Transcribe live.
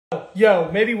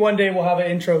Yo, maybe one day we'll have an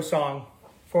intro song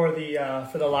for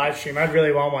the live stream. I'd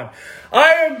really want one. I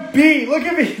am beat. Look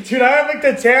at me, dude. I have like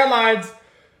the tan lines.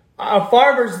 A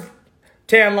farmer's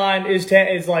tan line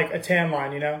is like a tan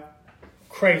line, you know?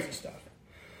 Crazy stuff.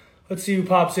 Let's see who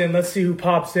pops in.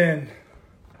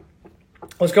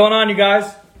 What's going on, you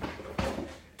guys?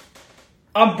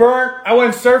 I'm burnt. I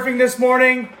went surfing this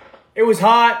morning. It was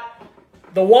hot.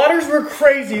 The waters were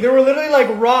crazy. There were literally like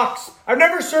rocks. I've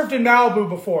never surfed in Malibu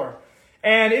before.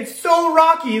 And it's so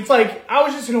rocky. It's like, I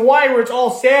was just in Hawaii where it's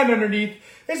all sand underneath.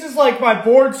 This is like my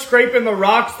board scraping the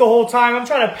rocks the whole time. I'm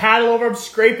trying to paddle over. I'm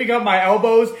scraping up my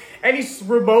elbows. Any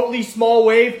remotely small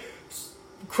wave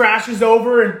crashes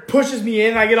over and pushes me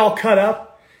in. I get all cut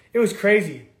up. It was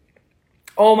crazy.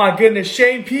 Oh my goodness.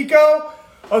 Shane Pico.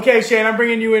 Okay, Shane, I'm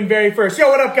bringing you in very first. Yo,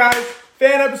 what up, guys?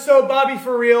 Fan episode, Bobby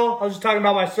for real. I was just talking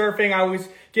about my surfing. I was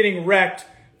getting wrecked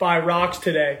by rocks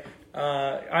today.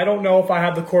 I don't know if I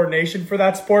have the coordination for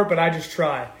that sport, but I just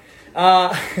try.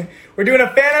 We're doing a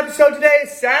fan episode today.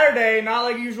 It's Saturday, not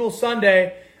like usual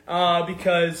Sunday,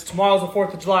 because tomorrow's the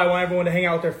 4th of July. I want everyone to hang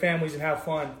out with their families and have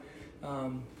fun.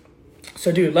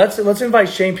 So, dude, let's invite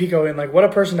Shane Pico in. Like, what a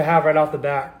person to have right off the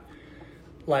bat.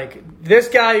 Like, this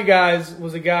guy, you guys,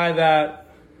 was a guy that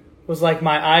was like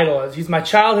my idol. He's my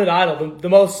childhood idol, the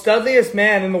most studliest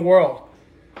man in the world.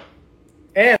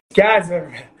 And this guy's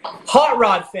a hot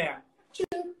rod fan.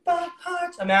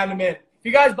 I'm adding him in. If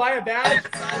you guys buy a badge,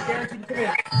 I guarantee you come in. Yo!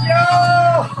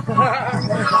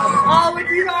 Oh, and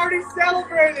you already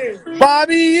celebrated.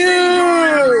 Bobby,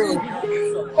 you!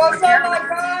 What's up, my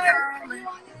guy?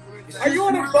 Are you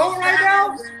on a boat right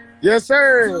now? Yes,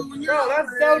 sir. Bro,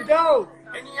 that's so dope.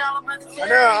 I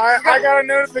know. I got a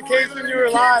notification you were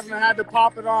live, and I had to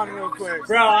pop it on real quick.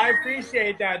 Bro, I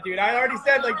appreciate that, dude. I already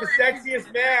said, like, the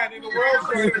sexiest man in the world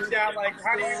showing the chat. Like,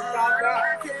 how do you even stop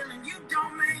that?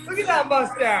 Look at that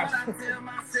mustache.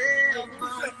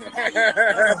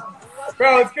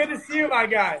 Bro, it's good to see you, my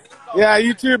guy. Yeah,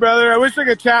 you too, brother. I wish I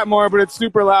could chat more, but it's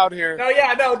super loud here. No,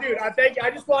 yeah, no, dude. I thank you.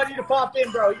 I just wanted you to pop in,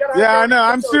 bro. Yeah, I know.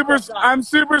 I'm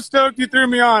super stoked you threw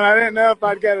me on. I didn't know if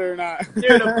I'd get it or not.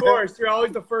 Dude, of course. You're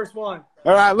always the first one.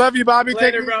 All right, love you, Bobby.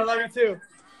 Later, bro. Love you too.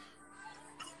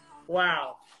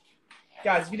 Wow.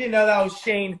 Guys, if you didn't know, that was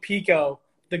Shane Pico,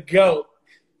 the GOAT,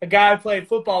 a guy I played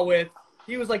football with.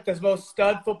 He was like the most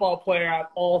stud football player of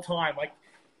all time. Like,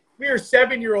 we were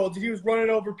 7-year-olds, and he was running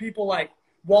over people like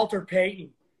Walter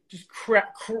Payton, just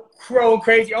crowing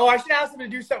crazy. Oh, I should ask him to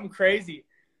do something crazy.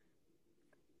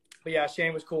 But yeah,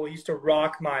 Shane was cool. He used to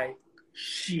rock my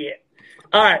shit.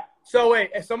 All right. So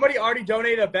wait, somebody already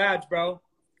donated a badge, bro.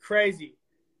 Crazy.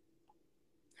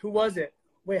 Who was it?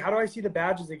 Wait, how do I see the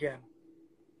badges again?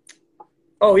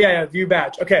 Oh yeah, view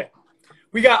badge. Okay.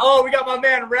 We got my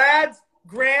man Rads,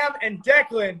 Graham, and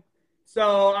Declan.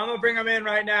 So I'm gonna bring them in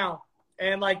right now.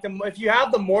 And like if you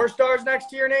have the more stars next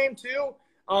to your name too,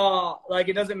 like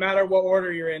it doesn't matter what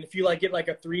order you're in. If you like get like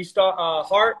a 3-star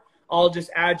heart, I'll just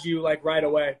add you like right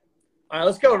away. All right,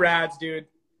 let's go Rads, dude.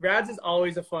 Rads is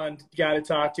always a fun guy to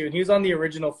talk to, and he was on the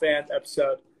original fans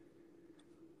episode.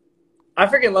 I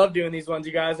freaking love doing these ones,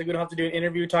 you guys. Like we don't have to do an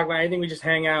interview, talk about anything. We just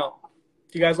hang out.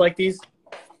 Do you guys like these?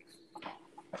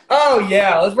 Oh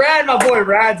yeah, let's rad my boy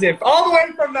Rads in all the way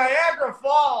from Niagara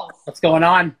Falls. What's going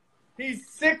on? He's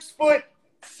 6'6",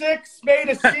 made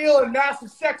of steel, and massive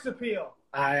sex appeal.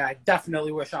 I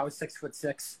definitely wish I was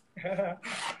 6'6".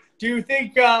 Do you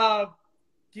think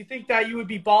that you would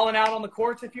be balling out on the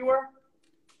courts if you were?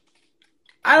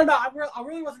 I don't know. I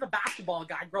really wasn't a basketball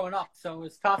guy growing up, so it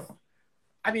was tough.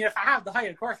 I mean, if I have the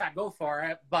height, of course I'd go for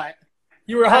it, but...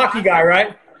 You were a hockey guy,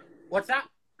 right? What's that?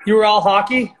 You were all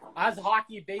hockey? I was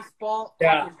hockey, baseball,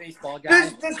 yeah. Hockey and baseball guy.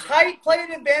 Does height play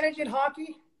an advantage in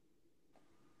hockey?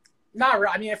 Not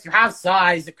really. I mean, if you have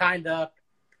size, it kind of...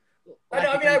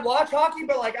 I watch hockey,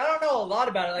 but, like, I don't know a lot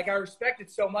about it. Like, I respect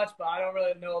it so much, but I don't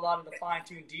really know a lot of the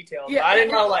fine-tuned details. Yeah, I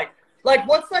didn't know, like,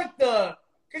 what's, like, the...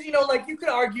 Because, you know, like, you could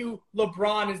argue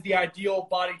LeBron is the ideal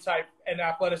body type and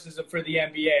athleticism for the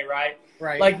NBA, right?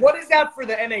 Right. Like, what is that for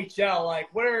the NHL? Like,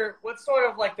 what's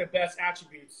sort of, like, the best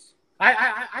attributes?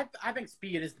 I think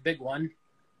speed is the big one.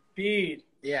 Speed.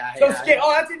 Yeah. So,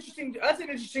 oh, that's interesting. That's an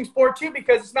interesting sport, too,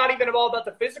 because it's not even all about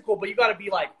the physical, but you got to be,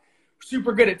 like,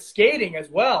 super good at skating as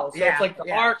well. So yeah, it's, like,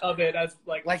 the art of it as,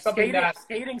 like something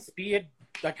skating, speed,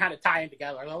 like, kind of tying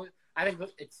together. I think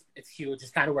it's huge.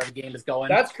 It's kind of where the game is going.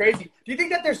 That's crazy. Do you think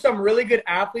that there's some really good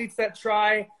athletes that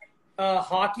try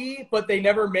hockey, but they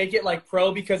never make it like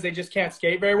pro because they just can't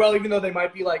skate very well, even though they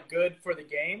might be like good for the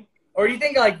game? Or do you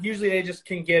think like usually they just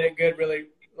can get it good,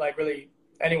 really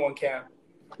anyone can?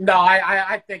 No,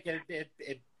 I think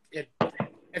if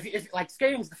like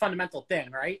skating's the fundamental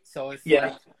thing, right? So if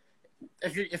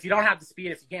if you don't have the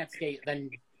speed, if you can't skate, then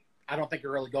I don't think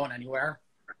you're really going anywhere.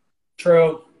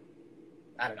 True.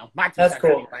 I don't know. My two That's cents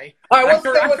cool. Anyway. All right, I'm let's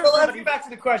somebody- get back to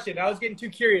the question. I was getting too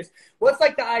curious. What's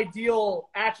like the ideal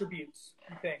attributes,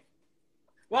 you think?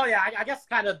 Well, yeah, I guess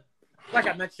kind of like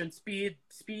I mentioned, speed,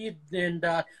 and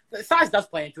the size does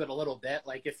play into it a little bit.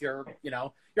 Like if you're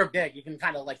big, you can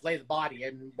kind of like lay the body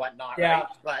and whatnot. Yeah. Right?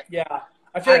 But Yeah.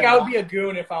 I feel like I I don't would be a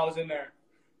goon if I was in there.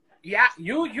 yeah,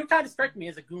 you kind of strike me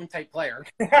as a goon type player.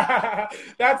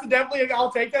 That's definitely,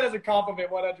 I'll take that as a compliment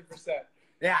 100%.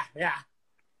 Yeah.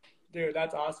 Dude,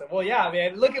 that's awesome. Well, yeah,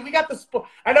 man. Look, we got the sport.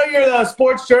 I know you're the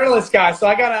sports journalist guy, so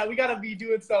we gotta be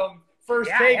doing some first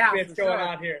take bits for going sure.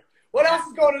 on here. What else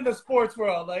is going in the sports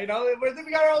world? Like, we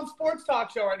got our own sports talk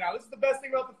show right now. This is the best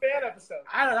thing about the fan episode.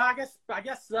 I don't know. I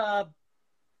guess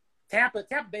Tampa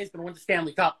Bay's gonna win the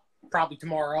Stanley Cup probably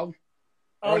tomorrow.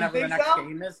 Oh, Or you whenever the think next so?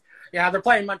 game is. Yeah, they're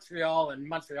playing Montreal, and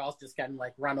Montreal's just getting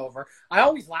like run over. I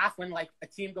always laugh when like a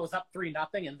team goes up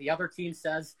 3-0 and the other team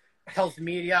tells the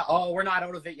media, "Oh, we're not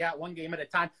out of it yet. One game at a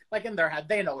time." Like in their head,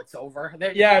 they know it's over.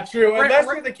 Yeah, true. We're- Unless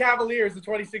we're- you're the Cavaliers, the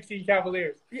 2016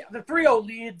 Cavaliers. Yeah, the 3-0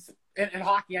 leads in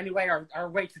hockey anyway are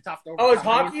way too tough to overcome. Oh, is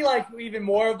hockey like even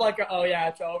more of like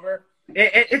it's over?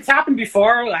 It's happened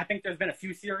before. I think there's been a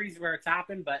few series where it's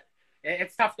happened, but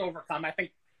it's tough to overcome. I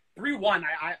think 3-1,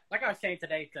 I like I was saying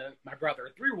today to my brother,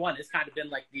 3-1 has kind of been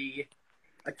like the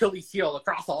Achilles heel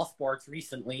across all sports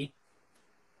recently.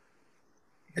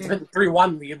 It's been the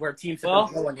 3-1 lead where teams have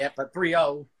been blowing it, but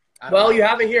 3-0. Well, you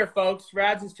have it here, folks.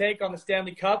 Rad's take on the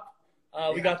Stanley Cup.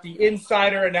 We got the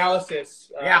insider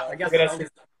analysis. I guess so.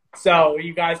 So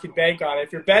you guys can bank on it.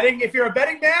 If you're a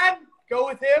betting man, go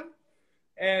with him.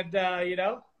 And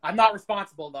I'm not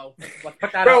responsible though. Let's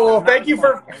put that bro. out there. Well, I'm not thank you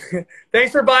responsible.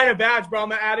 thanks for buying a badge, bro. I'm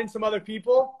gonna add in some other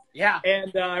people. Yeah,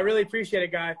 And I really appreciate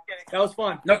it, guy. That was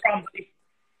fun. no problem, buddy.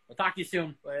 We'll talk to you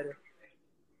soon. Later.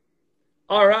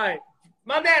 All right,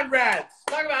 my man Rads.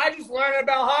 Talk about I just learned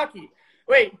about hockey.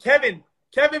 Wait, Kevin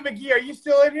McGee, are you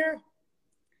still in here?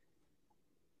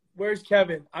 Where's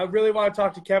Kevin? I really want to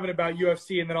talk to Kevin about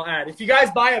UFC, and then I'll add. If you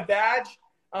guys buy a badge,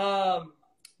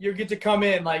 you get to come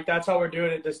in. Like, that's how we're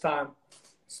doing it this time.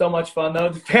 So much fun, though.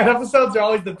 The fan episodes are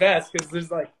always the best because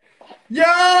there's like, yo!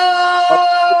 I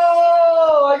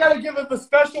got to give him a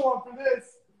special one for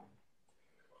this.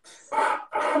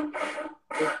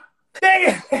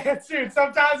 Dang it! Dude,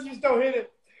 sometimes you just don't hit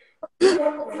it.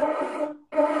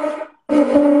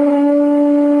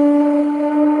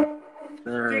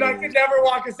 Dude, I could never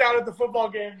walk us out at the football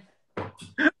game.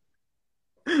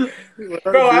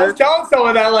 Bro, I was telling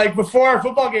someone that, like, before our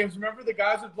football games, remember the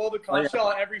guys would blow the conch shell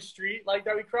on every street, like,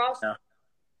 that we crossed?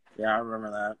 Yeah, I remember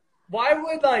that. Why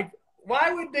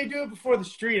would they do it before the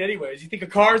street anyways? You think a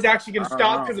car is actually going to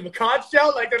stop because of a conch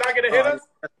shell? Like, they're not going to hit us?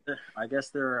 I guess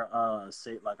they're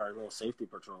like our little safety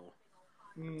patrol.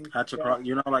 Had to yeah. cross,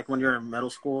 like when you're in middle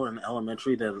school and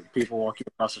elementary, the people walking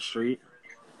across the street.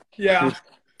 Yeah.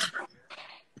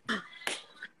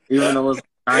 Even though it was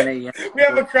 9 a.m. We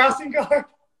have a crossing guard.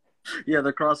 Yeah,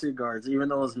 the crossing guards. Even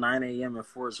though it was 9 a.m. in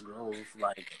Forest Grove,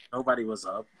 like nobody was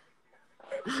up.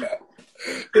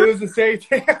 It was the same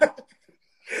thing.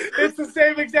 It's the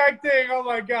same exact thing. Oh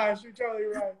my gosh, you're totally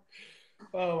right.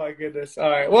 Oh my goodness. All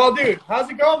right. Well, dude, how's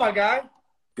it going, my guy?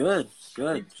 Good.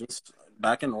 Just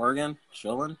back in Oregon,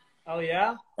 chilling. Oh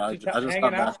yeah. I Just just hanging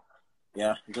got out? back.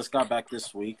 Yeah, just got back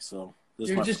this week, so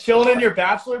You're just chilling in your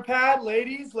bachelor pad,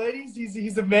 ladies.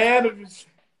 He's a man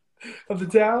of the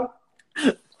town.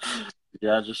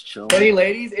 Yeah, just chilling. Any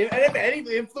ladies? And if any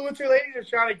influencer ladies are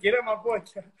trying to get him, my boy.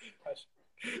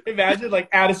 Imagine like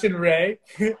Addison Rae.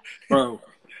 Bro.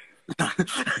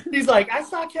 He's like, I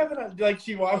saw Kevin on, like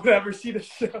she won't ever see the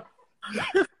show.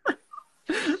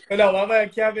 But no, my man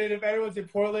Kevin, if anyone's in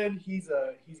Portland, he's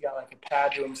got like a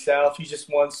pad to himself. He's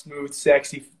just one smooth,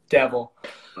 sexy devil.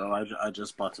 Bro, I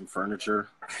just bought some furniture.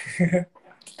 Bro,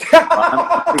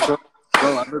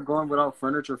 I've been going without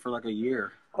furniture for like a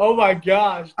year. Oh my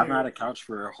gosh, dude. I've had a couch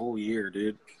for a whole year,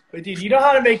 dude. But dude, you know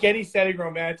how to make any setting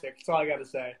romantic. That's all I gotta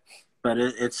say. But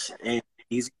it's an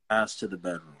easy pass to the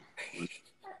bedroom.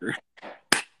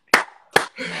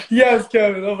 Yes,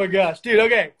 Kevin. Oh my gosh, dude.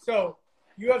 Okay, so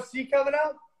UFC coming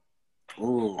up,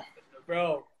 Ooh.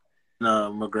 bro.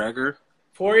 McGregor,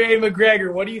 Poirier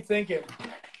McGregor. What are you thinking?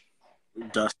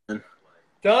 Dustin.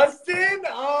 Dustin?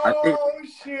 Oh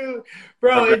shoot,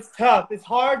 bro. It's tough. It's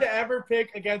hard to ever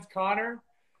pick against Conor,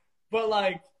 but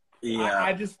like, Yeah.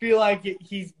 I just feel like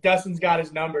Dustin's got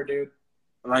his number, dude.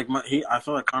 Like I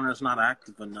feel like Conor's not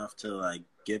active enough to like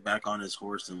get back on his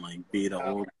horse and like be the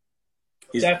old.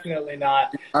 Definitely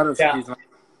not. He's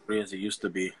free as it used to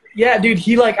be. Yeah, dude,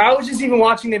 I was just even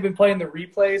watching, they've been playing the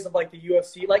replays of, like, the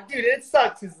UFC. Like, dude, it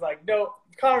sucks. It's like, no,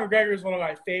 Conor McGregor is one of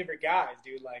my favorite guys,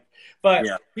 dude. Like, but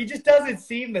he just doesn't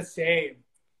seem the same.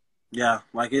 Yeah,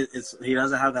 like it's he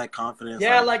doesn't have that confidence.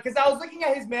 Yeah, like, because I was looking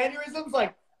at his mannerisms,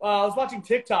 like, I was watching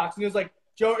TikToks, and it was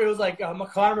like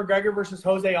Conor McGregor versus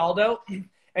Jose Aldo,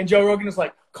 and Joe Rogan was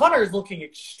like, Conor is looking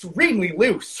extremely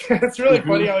loose. It's really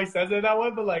funny how he says it that way,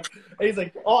 but, like, he's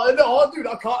like, dude,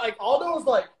 like, Aldo was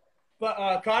like,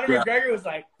 but Conor McGregor was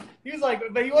like,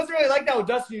 but he wasn't really like that with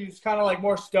Dustin. He was kind of, like,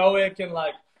 more stoic, and,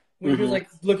 like, when he was, like,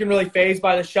 looking really phased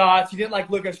by the shots. He didn't, like,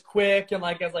 look as quick and,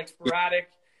 like, as, like, sporadic.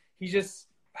 He's just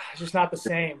not the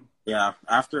same. Yeah,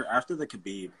 after the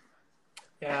Khabib.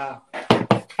 Yeah,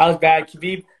 that was bad.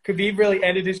 Khabib really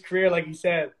ended his career, like he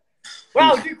said.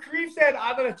 Wow, dude, Khabib said,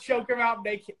 I'm going to choke him out,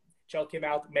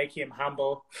 make him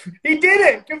humble. He did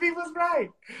it. Khabib was right.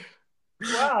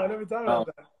 Wow, I never thought about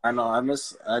that. I know.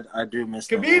 I do miss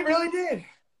Khabib really did.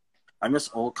 I miss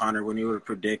old Conor when he would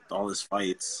predict all his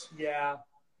fights. Yeah.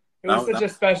 It was such a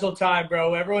special time,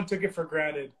 bro. Everyone took it for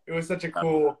granted. It was such a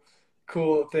cool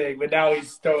thing. But now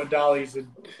he's throwing dollies and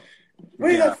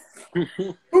who the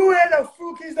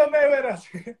fuck is the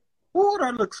Mayweather? Oh,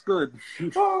 that looks good.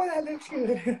 Oh, that looks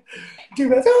good.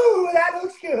 Dude, oh, that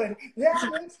looks good. That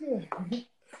looks good.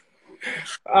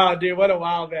 Oh, dude, what a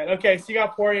wild man. Okay, so you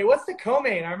got Poirier. What's the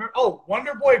co-main? I remember. Oh,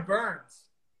 Wonderboy Burns.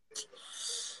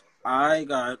 I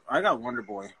got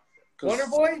Wonderboy.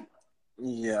 Wonderboy?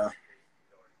 Yeah.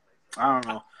 I don't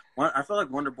know. I feel like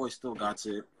Wonderboy still got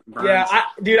it. Burns.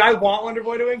 Yeah, I want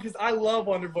Wonderboy to win because I love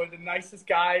Wonderboy, the nicest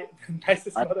guy, the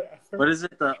nicest mother ever. What is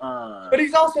it? But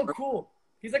he's also cool.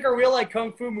 He's like a real, like,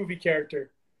 kung fu movie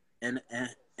character.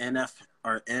 NF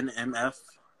or NMF.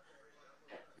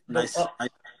 Nicest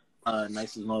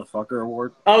motherfucker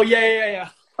award. Oh yeah.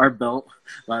 Our belt.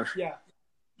 Yeah.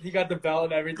 He got the belt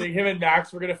and everything. Him and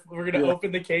Max, we're gonna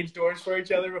open the cage doors for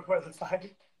each other before the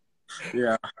fight.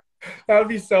 Yeah. That would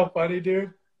be so funny,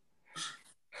 dude.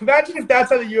 Imagine if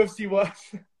that's how the UFC was.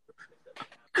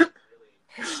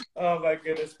 Oh my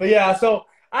goodness. But yeah, so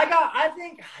I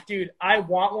think, dude, I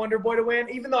want Wonderboy to win,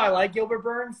 even though I like Gilbert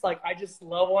Burns. Like, I just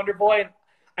love Wonderboy, and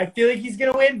I feel like he's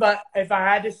gonna win. But if I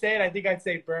had to say it, I think I'd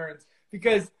say Burns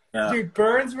because, dude,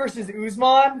 Burns versus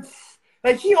Usman,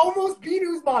 like, he almost beat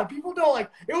Usman. People don't,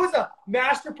 like, it was a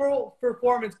masterful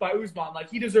performance by Usman. Like,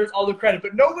 he deserves all the credit,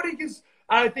 but nobody gives,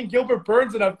 I think, Gilbert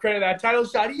Burns enough credit. That title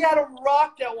shot, he had him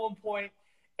rocked at one point,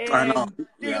 and I know. Dude,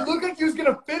 it looked like he was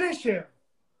gonna finish him.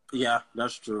 Yeah,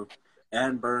 that's true.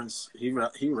 And Burns, he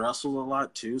wrestled a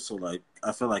lot too, so, like,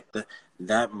 I feel like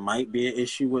that might be an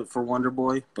issue for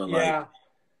Wonderboy, but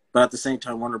but at the same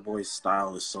time, Wonderboy's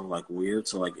style is so, like, weird.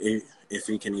 So, like, if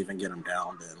he can even get him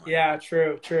down, then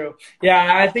true.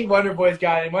 Yeah, I think Wonderboy's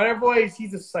got it. Wonderboy,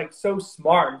 he's just, like, so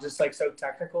smart and just, like, so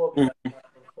technical.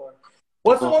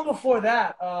 What's the one before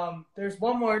that? There's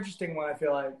one more interesting one. I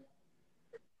feel like.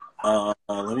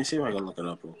 Let me see if I can look it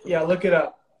up real quick. Yeah, look it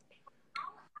up.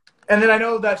 And then I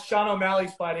know that Sean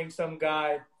O'Malley's fighting some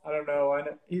guy. I don't know. I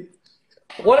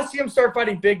want to see him start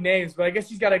fighting big names, but I guess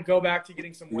he's got to go back to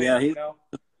getting some wins. Yeah, you know?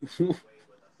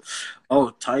 Oh,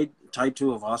 Tai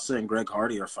Tuivasa and Greg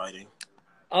Hardy are fighting.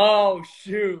 Oh,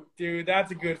 shoot, dude.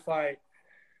 That's a good fight.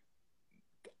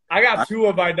 I got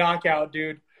Tua by knockout,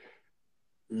 dude.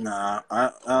 Nah,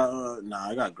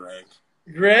 I got Greg.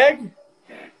 Greg?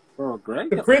 Bro,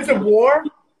 Greg? The Prince of War?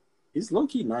 He's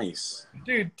low-key nice.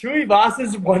 Dude,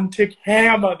 Tuivasa's one-tick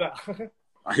hammer, though.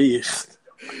 He is.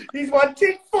 He's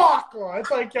one-tick fuck. It's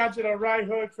like catching a right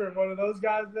hook from one of those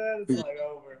guys, man. It's like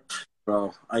over.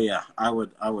 Bro, yeah, I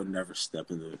would never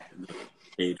step in the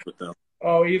cage with them.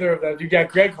 Oh, either of them. You got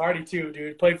Greg Hardy, too,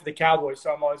 dude. Played for the Cowboys,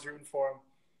 so I'm always rooting for him.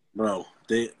 Bro,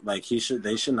 they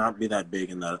should not be that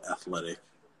big and that athletic.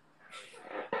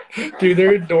 Dude,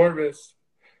 they're enormous.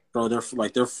 Bro, their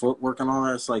footwork and all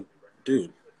that, it's like,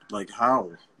 dude, like,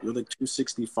 how? You're like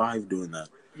 265 doing that.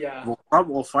 Yeah.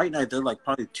 Well, fight night, they're like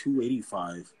probably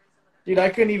 285. Dude, I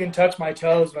couldn't even touch my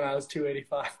toes when I was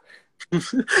 285.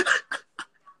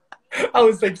 I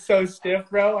was, like, so stiff,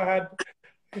 bro. I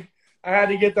had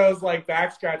to get those, like,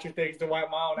 back scratcher things to wipe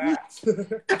my own ass.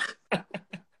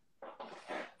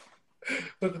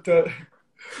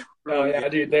 Oh, yeah,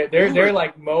 dude. They're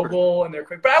like mobile and they're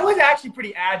quick. But I was actually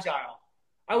pretty agile.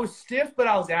 I was stiff, but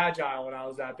I was agile when I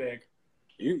was that big.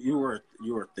 You were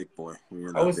a thick boy when you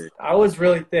were that big. I was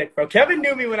really thick, bro. Kevin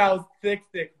knew me when I was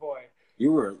thick boy.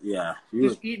 You were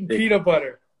just eating peanut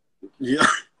butter. Yeah.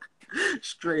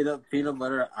 Straight up peanut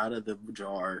butter out of the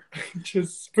jar.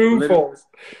 Just spoonfuls.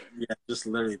 Yeah, just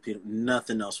literally peanut.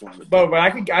 Nothing else wrong with it. But I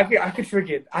could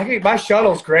freaking my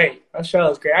shuttle's great. My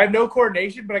shuttle's great. I have no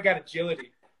coordination, but I got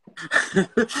agility.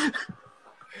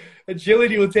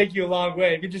 Agility will take you a long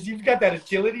way. If you've got that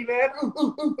agility, man.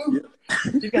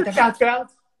 You've got the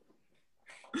bounce.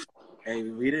 Hey,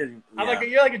 we didn't.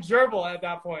 You're like a gerbil at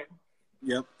that point.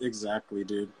 Yep, exactly,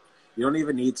 dude. You don't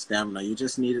even need stamina. You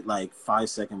just need like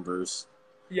 5-second burst.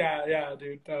 Yeah,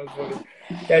 dude. That was funny.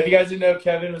 Yeah, if you guys didn't know,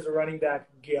 Kevin was a running back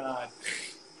god.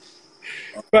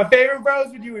 My favorite, bro,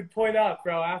 is when you would point up,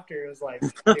 bro, after. It was like,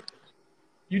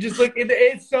 you just look,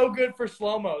 it's so good for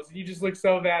slow-mos, and you just look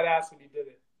so badass when you did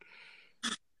it.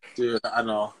 Dude, I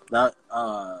know. That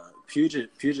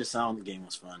Puget Sound game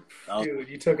was fun. Dude,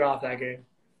 you took off that game.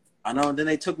 I know, and then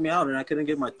they took me out, and I couldn't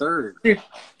get my third. Dude.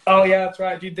 Oh, yeah, that's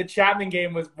right. Dude, the Chapman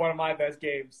game was one of my best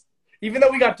games. Even though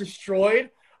we got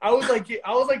destroyed, I was like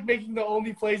making the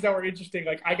only plays that were interesting.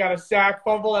 Like, I got a sack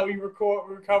fumble that we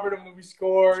recovered and when we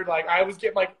scored. Like, I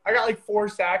got like 4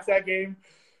 sacks that game.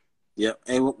 Yep.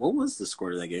 Hey, what was the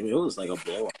score of that game? It was like a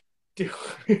blowout. Dude,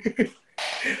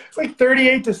 it's like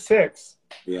 38-6.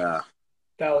 Yeah.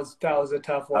 That was a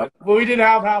tough one. But we didn't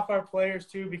have half our players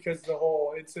too because the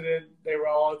whole incident. They were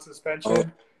all in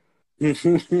suspension.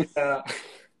 Oh.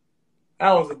 That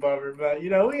was a bummer, but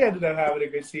we ended up having a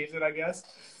good season, I guess.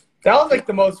 That was like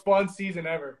the most fun season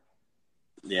ever.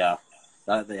 Yeah.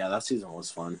 That season was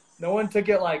fun. No one took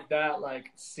it like that,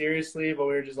 like seriously, but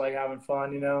we were just like having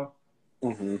fun,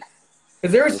 Mm-hmm.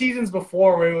 Because there were seasons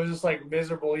before where it was just like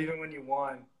miserable, even when you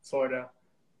won, sort of.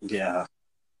 Yeah.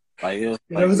 It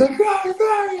was like,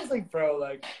 it's like, bro,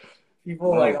 like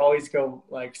people like always go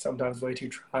like sometimes way too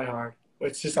try hard.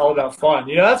 It's just all about fun.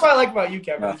 That's what I like about you,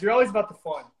 Kevin. Yeah. Is you're always about the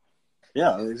fun.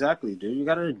 Yeah, exactly, dude. You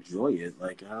gotta enjoy it.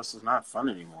 Like, this is not fun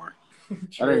anymore.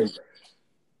 Can't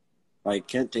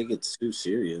take it too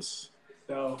serious.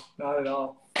 No, not at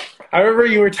all. I remember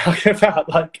you were talking about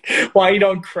like why you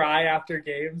don't cry after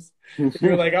games. You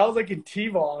were like, I was like in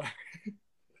T-ball.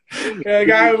 I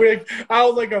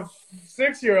was like a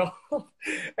 6-year-old,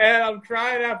 and I'm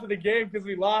crying after the game because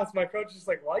we lost. My coach is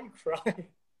like, "Why are you crying?"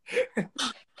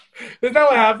 Isn't that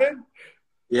what happened?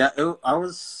 Yeah, I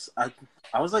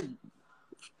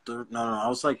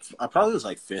probably was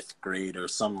like 5th grade or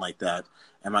something like that,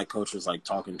 and my coach was like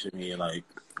talking to me like,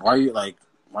 why are you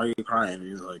crying? And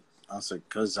he was like, I was like,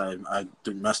 because I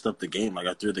messed up the game. Like,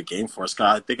 I threw the game for us.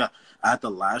 I think I had the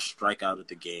last strikeout of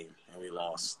the game, and we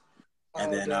lost.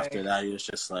 And then after that, he was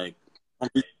just like,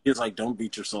 don't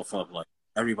beat yourself up. Like,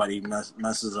 everybody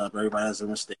messes up. Everybody has a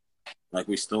mistake. Like,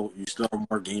 you still have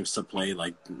more games to play.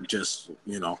 Like, just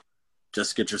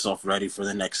get yourself ready for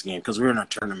the next game. Because we're in a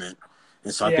tournament.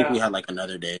 And so I think we had like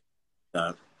another day.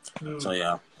 So,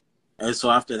 yeah. And so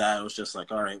after that, it was just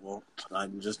like, all right, well, I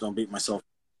just don't beat myself.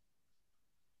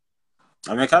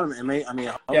 I mean,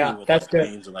 that's good.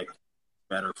 Games are like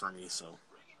better for me, so.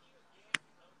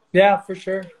 Yeah, for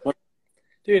sure.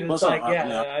 Dude, it's like,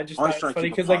 I just thought it's funny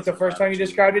because like the first time you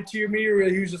described it to me,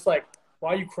 he was just like,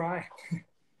 why are you crying?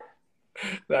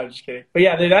 No, I'm just kidding. But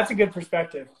yeah, dude, that's a good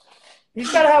perspective. You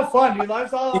just gotta have fun, dude.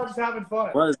 Life's all about just having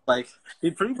fun. Well, it's like, he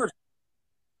pretty much.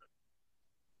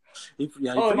 I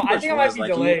think I might be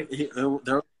delayed.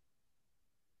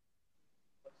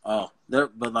 There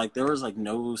was like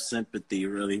no sympathy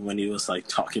really when he was like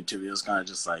talking to me. It was kind of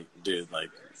just like, dude,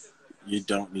 like, you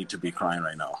don't need to be crying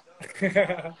right now.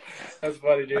 That's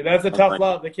funny, dude. That's a tough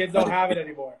love. The kids don't have it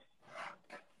anymore.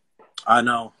 I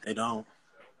know. They don't.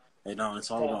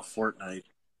 It's all about Fortnite.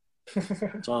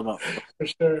 It's all about Fortnite. For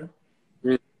sure.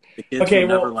 Dude, the kids will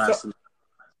never last.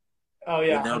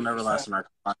 They'll never 100%. last in our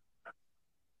class.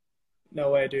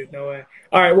 No way, dude. No way.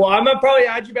 All right. Well, I'm going to probably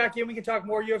add you back in. We can talk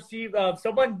more UFC.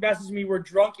 Someone messaged me. We're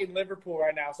drunk in Liverpool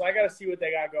right now, so I got to see what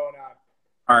they got going on.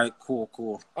 All right. Cool.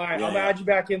 All right. I'm going to add you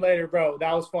back in later, bro.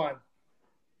 That was fun.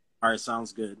 All right.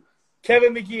 Sounds good.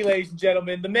 Kevin McGee, ladies and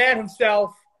gentlemen. The man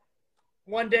himself.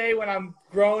 One day when I'm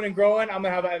growing, I'm going to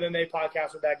have an MMA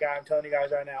podcast with that guy. I'm telling you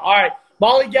guys right now. All right.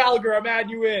 Molly Gallagher, I'm adding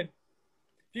you in. If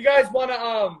you guys want to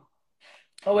oh,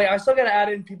 wait. I still got to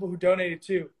add in people who donated,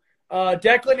 too.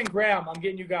 Declan and Graham, I'm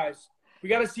getting you guys. We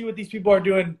got to see what these people are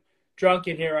doing drunk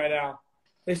in here right now.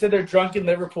 They said they're drunk in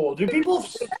Liverpool. Do people?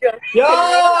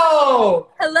 Yo!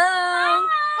 Hello!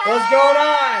 What's going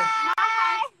on?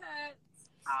 Hi.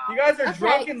 You guys are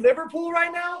drunk in Liverpool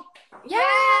right now? Yeah!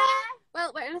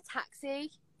 Well, we're in a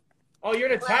taxi. Oh, you're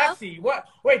in a taxi. What?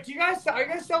 Wait, are you guys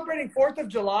celebrating 4th of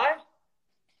July?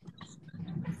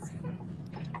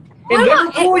 In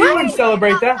Liverpool, you wouldn't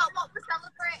celebrate that. That's not what we're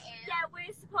celebrating. Yeah,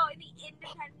 we're supporting the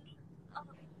independent.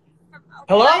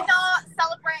 Hello? We're not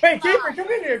celebrating. Hey, Keeper,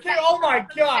 come in here. Oh my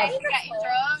God. Getting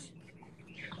drunk.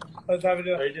 Let's have a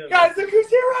dinner. Guys, look who's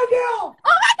here right now.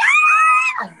 Oh my God!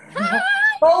 Hi!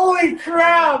 Holy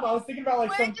crap! I was thinking about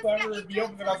like some clever reveal,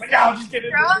 and I was like, no, I'm just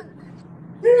kidding.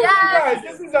 Yeah. Guys,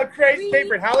 this is a crazy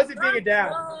paper. How is it being a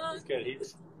dad? It's good.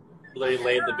 He's laid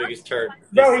the biggest turd.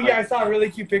 Bro, I saw a really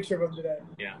cute picture of him today.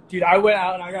 Yeah. Dude, I went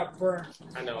out and I got burned.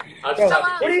 I know. Bro,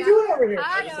 what are you doing over here?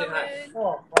 I just say hi.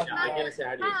 Oh, Yeah, I'm gonna say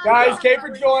hi to you. guys, Caper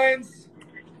joins.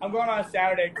 I'm going on a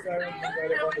Saturday because I don't enjoy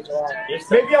the 4th of July.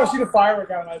 Maybe I'll shoot a firework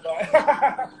out of my butt.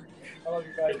 I love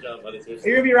you guys. Good job, buddy. Are you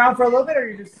going to be around for a little bit or are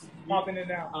you just popping in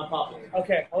now? I'm popping.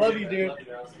 Okay, I love you, dude.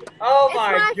 Oh It's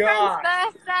my my god.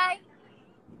 friend's birthday.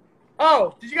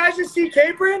 Oh, did you guys just see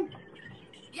Capron?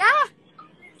 Yeah.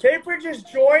 Capron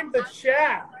just joined the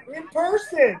chat in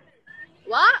person.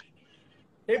 What?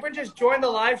 Capron just joined the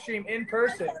live stream in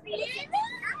person.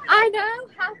 I know.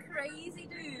 How crazy,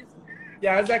 dude.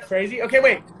 Yeah, is that crazy? Okay,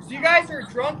 wait. So you guys are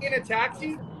drunk in a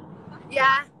taxi?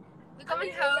 Yeah. We're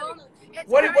coming home.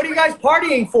 What are you guys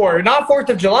partying for? Not 4th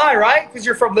of July, right? Because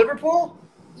you're from Liverpool?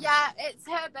 Yeah, it's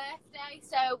her birthday,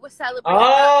 so we're celebrating.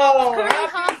 Oh, It's currently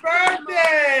happy 1:30 in the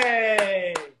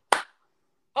morning. birthday!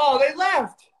 Oh, they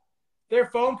left. Their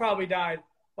phone probably died.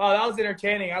 Wow, that was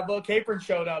entertaining. Capron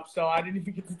showed up, so I didn't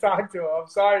even get to talk to him. I'm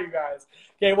sorry, you guys.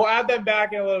 Okay, we'll add them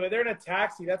back in a little bit. They're in a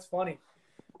taxi. That's funny.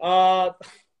 Guys,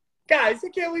 I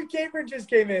can't believe Capron just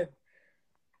came in.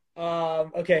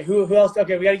 Okay, who else?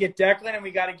 Okay, we got to get Declan and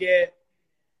we got to get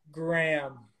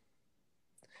Graham.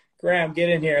 Graham, get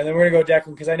in here, and then we're gonna go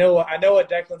Declan because I know what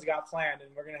Declan's got planned,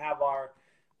 and we're gonna have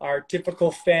our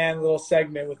typical fan little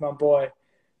segment with my boy.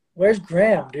 Where's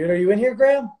Graham, dude? Are you in here,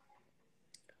 Graham?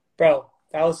 Bro,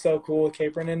 that was so cool with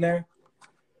Capron in there.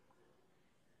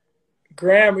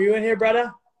 Graham, are you in here,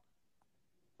 brother?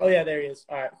 Oh yeah, there he is.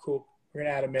 All right, cool. We're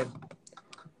gonna add him in.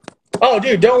 Oh,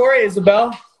 dude, don't worry,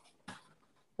 Isabel.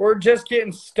 We're just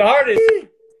getting started.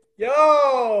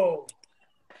 Yo.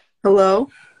 Hello.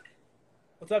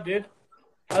 What's up, dude?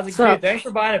 How's it What's going? up? Thanks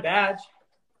for buying a badge.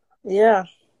 Yeah.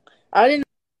 I didn't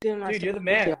do my Dude, you're the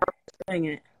man. Dang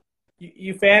it.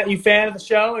 You fan of the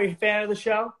show? Are you a fan of the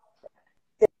show?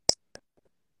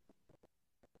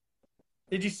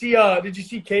 Did you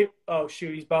see Kate? Oh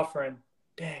shoot, he's buffering.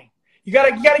 Dang. You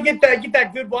gotta get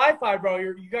that good Wi-Fi, bro.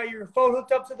 You got your phone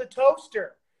hooked up to the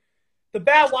toaster. The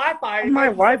bad Wi-Fi. My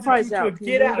Wi-Fi's out. Can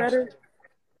you Get do out. better?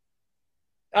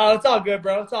 Oh, it's all good,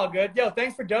 bro. It's all good. Yo,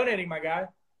 thanks for donating, my guy.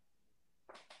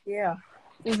 Yeah.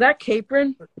 Is that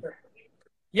Capron?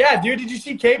 Yeah, dude. Did you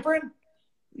see Capron?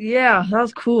 Yeah, that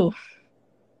was cool.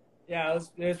 Yeah,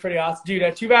 it was pretty awesome,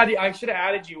 dude. Too bad I should have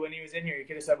added you when he was in here. You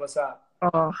could have said what's up.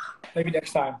 Oh. Maybe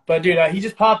next time. But dude, he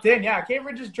just popped in. Yeah,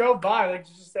 Capron just drove by, like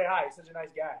just to say hi. He's such a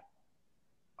nice guy.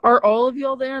 Are all of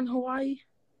y'all there in Hawaii?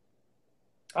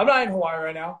 I'm not in Hawaii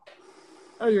right now.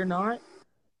 Oh, you're not?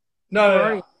 No.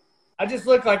 Right. I just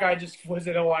look like I just was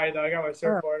in Hawaii though. I got my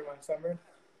surfboard and my sunburn.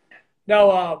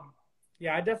 No,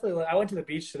 yeah, I went to the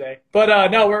beach today. But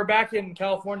no, we're back in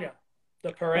California.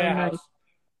 The Perea nice. house.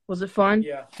 Was it fun?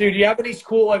 Yeah. Dude, do you have any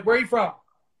school where are you from?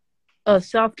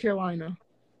 South Carolina.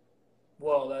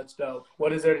 Whoa, that's dope.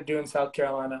 What is there to do in South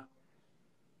Carolina?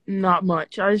 Not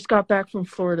much. I just got back from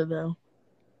Florida though.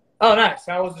 Oh, nice.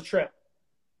 How was the trip?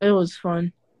 It was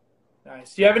fun.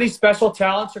 Nice. Do you have any special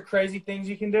talents or crazy things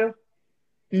you can do?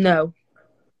 No. I'm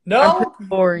No? pretty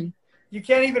boring. You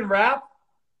can't even rap?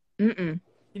 Mm-mm.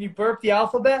 Can you burp the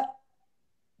alphabet?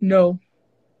 No.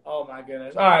 Oh, my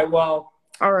goodness. All right, well,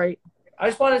 All right. I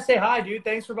just wanted to say hi, dude.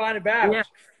 Thanks for buying it back. Yeah.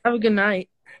 Have a good night.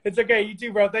 It's okay. You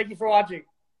too, bro. Thank you for watching.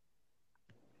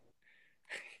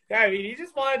 Yeah, I mean, he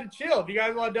just wanted to chill. If you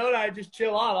guys want to donate, just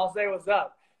chill on. I'll say what's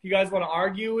up. If you guys want to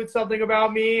argue with something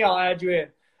about me, I'll add you in.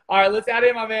 All right, let's add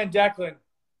in my man Declan.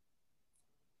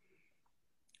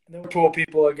 And then we're cool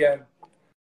people again.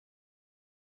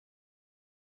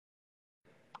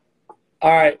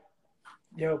 All right.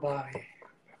 Yo, Bobby.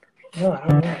 No, I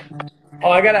don't know. Oh,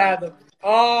 I got to add them.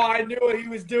 Oh, I knew what he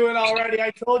was doing already.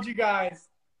 I told you guys.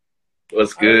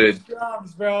 What's good?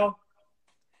 Drums, bro.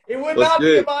 It would What's not be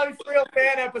good? a Bobby Friel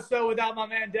fan episode without my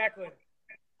man Declan.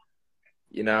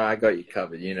 You know, I got you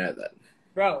covered. You know that.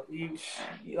 Bro,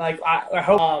 I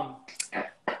hope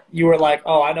you were like,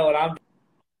 oh, I know what I'm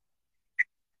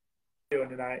doing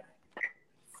tonight.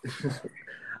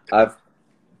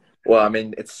 Well, I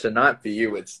mean, it's tonight for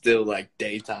you. It's still like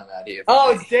daytime out here.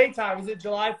 Oh, it's daytime. Is it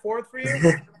July 4th for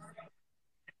you?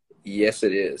 Yes,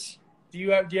 it is. Do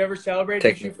you ever celebrate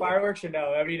and shoot Technically. fireworks or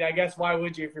no? I mean, I guess why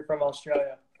would you if you're from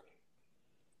Australia?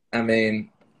 I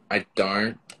mean, I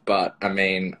don't, but I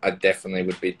mean, I definitely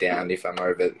would be down if I'm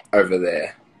over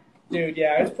there. Dude,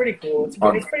 yeah, it's pretty cool. It's a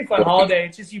pretty fun holiday.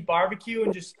 It's just you barbecue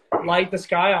and just light the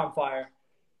sky on fire.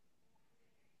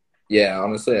 Yeah,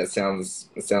 honestly, it sounds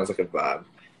like a vibe.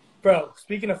 Bro,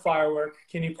 speaking of firework,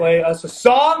 can you play us a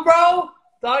song, bro?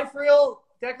 Die for real,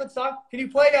 Declan song. Can you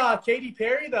play Katy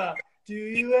Perry, the Do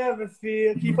You Ever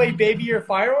Feel? Can you play Baby You're a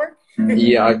Firework?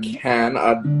 Yeah, I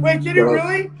can. Wait, can you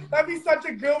really? That'd be such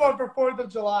a good one for 4th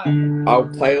of July. I'll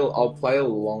play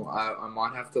along. I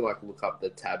might have to like look up the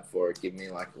tab for it. Give me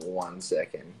like 1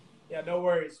 second. Yeah, no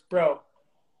worries, bro.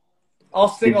 I'll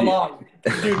sing along.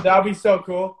 Dude, that'd be so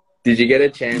cool. Did you get a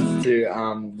chance to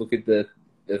look at the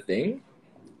thing?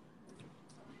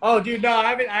 Oh, dude, no,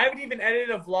 I haven't even edited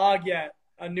a vlog yet,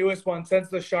 a newest one since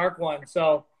the shark one.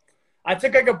 So I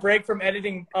took like a break from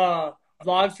editing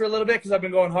vlogs for a little bit because I've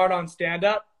been going hard on stand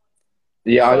up.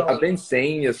 Yeah, so, I've been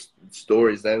seeing your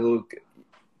stories. You're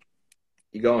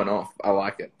going off. I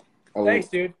like it. Thanks,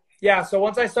 dude. Yeah, so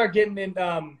once I start getting in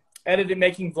edited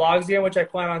making vlogs again, which I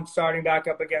plan on starting back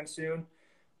up again soon,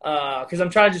 because I'm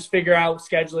trying to just figure out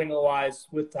scheduling wise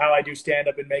with how I do stand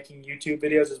up and making YouTube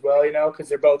videos as well, you know, because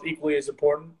they're both equally as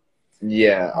important.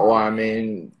 Yeah, well, I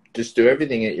mean, just do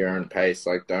everything at your own pace.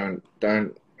 Like, don't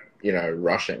you know,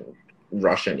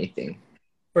 rush anything.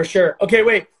 For sure. Okay,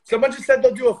 wait. Someone just said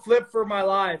they'll do a flip for my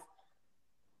live.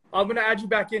 I'm gonna add you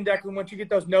back in, Declan, once you get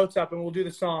those notes up, and we'll do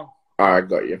the song. All right,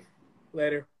 got you.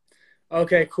 Later.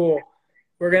 Okay, cool.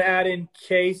 We're going to add in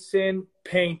Kason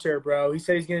Painter, bro. He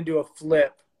said he's going to do a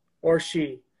flip. Or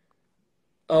she.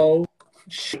 Oh,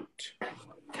 shoot.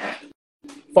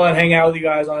 Fun hanging out with you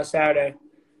guys on a Saturday.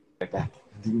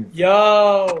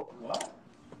 Yo.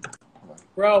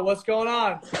 Bro, what's going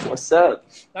on? What's up?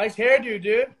 Nice hairdo,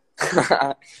 dude.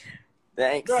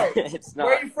 Thanks. Bro, it's not.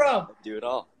 Where are you from? Do it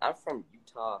all. I'm from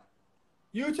Utah.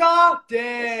 Utah?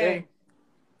 Dang.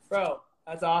 Bro,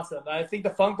 that's awesome. I think the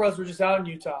Funk Bros were just out in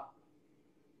Utah.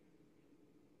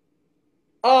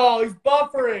 Oh, he's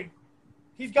buffering.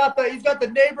 He's got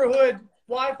the neighborhood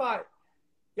Wi-Fi.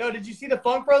 Yo, did you see the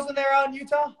Funk Bros when they were out in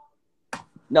Utah?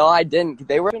 No, I didn't.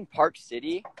 They were in Park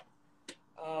City.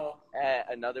 Oh.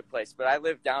 At another place, but I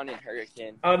live down in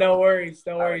Hurricane. Oh, no worries.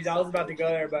 No worries. I was about to go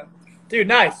there, but dude,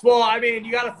 nice. Well, I mean,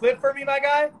 you got a flip for me, my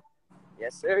guy?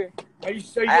 Yes, sir. Are you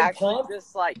pumped?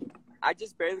 I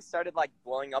just barely started like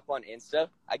blowing up on Insta.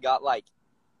 I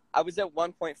was at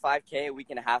 1.5K a week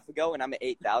and a half ago, and I'm at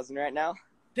 8,000 right now.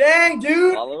 Dang,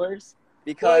 dude! Followers.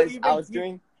 Because I was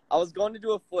going to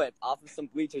do a flip off of some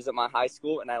bleachers at my high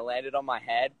school, and I landed on my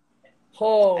head.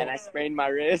 Oh. And I sprained my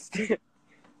wrist.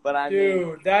 But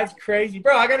dude, that's crazy,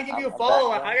 bro. I gotta give you a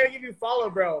follow. I gotta give you a follow,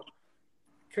 bro.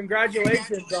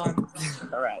 Congratulations on.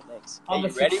 All right, thanks. On the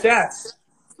success.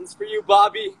 This is for you,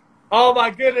 Bobby. Oh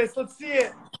my goodness, let's see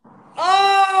it.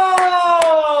 Oh,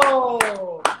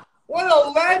 what a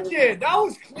legend! That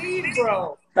was clean,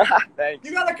 bro. Thanks.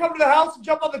 You gotta come to the house and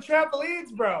jump on the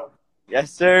trampolines, bro. Yes,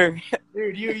 sir.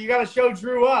 Dude, you gotta show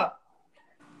Drew up.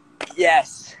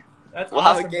 Yes. That's we'll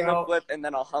awesome, have a game bro. of flip, and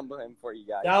then I'll humble him for you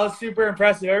guys. That was super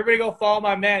impressive. Everybody go follow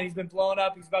my man. He's been blowing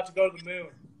up. He's about to go to the moon.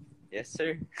 Yes,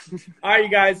 sir. All right, you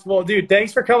guys. Well, dude,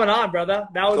 thanks for coming on, brother.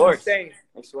 That was insane.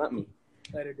 Thanks for letting me.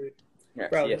 Later, dude. Yeah,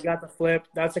 bro, you got the flip.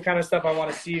 That's the kind of stuff I want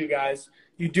to see, you guys.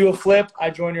 You do a flip, I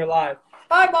join your live.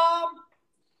 Hi, Mom.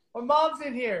 My mom's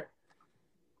in here.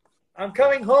 I'm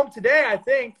coming home today, I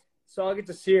think, so I'll get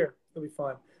to see her. It'll be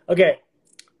fun. Okay.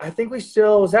 I think we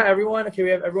still – was that everyone? Okay, we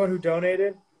have everyone who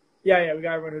donated. Yeah, we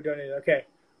got everyone who donated. Okay.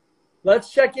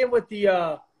 Let's check in with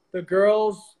the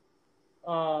girls.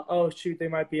 Oh, shoot, they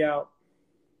might be out.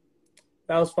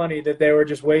 That was funny that they were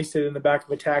just wasted in the back of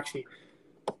a taxi.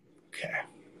 Okay.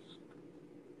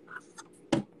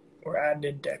 We're adding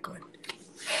in Declan.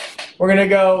 We're going to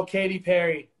go Katy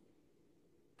Perry.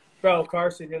 Bro,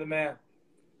 Carson, you're the man.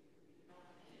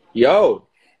 Yo,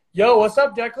 what's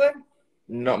up, Declan?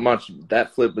 Not much.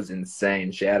 That flip was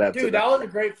insane. Shout out to dude, that was a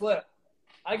great flip.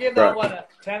 I give that one a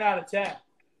 10 out of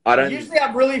 10. Usually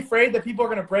I'm really afraid that people are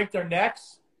going to break their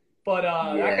necks, but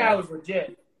that guy was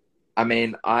legit. I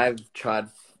mean, I've tried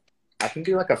 – I can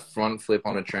do like a front flip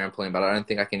on a trampoline, but I don't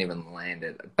think I can even land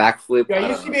it. Backflip. Yeah, I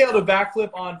used to be able to backflip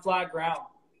on flat ground.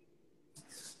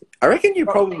 I reckon you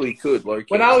probably could, low-key.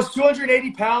 When I was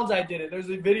 280 pounds, I did it. There's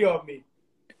a video of me.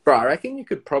 Bro, I reckon you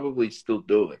could probably still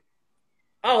do it.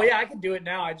 Oh, yeah, I can do it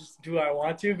now. I just do what I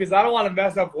want to because I don't want to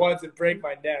mess up once and break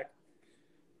my neck.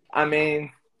 I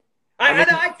mean,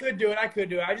 I could do it.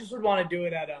 I just would want to do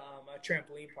it at a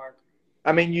trampoline park.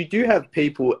 I mean, you do have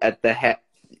people at the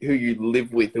who you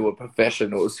live with who are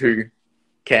professionals who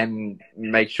can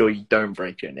make sure you don't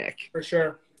break your neck. For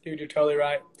sure. Dude, you're totally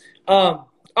right. All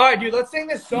right, dude, let's sing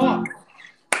this song.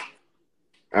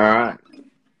 All right.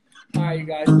 All right, you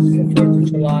guys. This is the 4th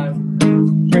of July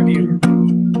tribute.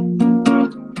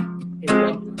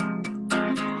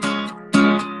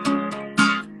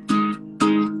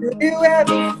 Do you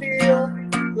ever feel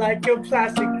like a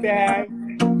plastic bag.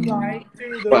 Flying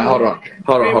through the Wait, hold on. Wait,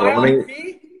 Hold am I on. on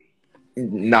key?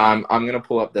 No, I'm gonna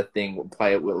pull up the thing. We'll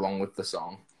play it along with the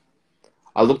song.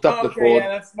 I looked up the Okay, chord. yeah,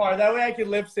 that's smart. That way I can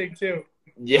lip sync too.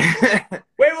 Yeah.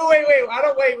 Wait.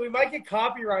 We might get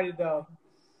copyrighted though.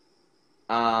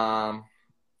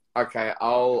 Okay.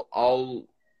 I'll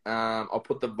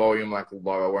put the volume like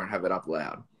low. I won't have it up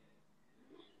loud.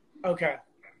 Okay.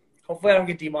 Hopefully I don't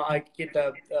get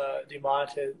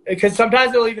demonetized. Because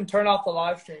sometimes it'll even turn off the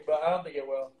live stream, but I don't think it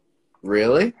will.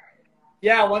 Really?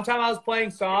 Yeah, one time I was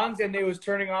playing songs and it was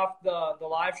turning off the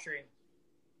live stream.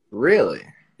 Really?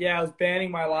 Yeah, I was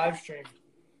banning my live stream.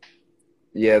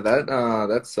 Yeah,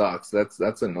 that sucks.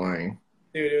 That's annoying.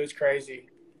 Dude, it was crazy.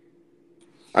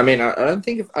 I mean, I don't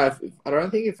think if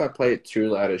I play it too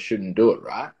loud, it shouldn't do it,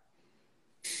 right?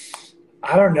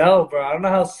 I don't know, bro. I don't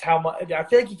know how much. I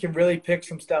feel like you can really pick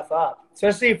some stuff up,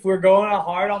 especially if we're going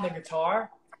hard on the guitar.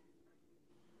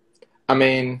 I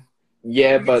mean,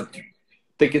 yeah, but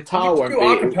the guitar won't do be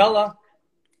acapella.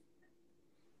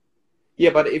 Yeah,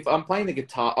 but if I'm playing the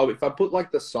guitar, if I put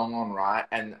like the song on right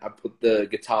and I put the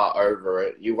guitar over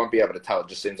it, you won't be able to tell. It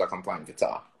just seems like I'm playing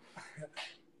guitar.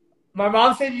 My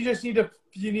mom said you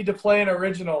need to play an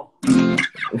original. Do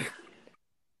you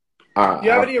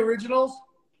have any originals?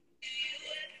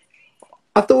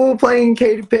 I thought we were playing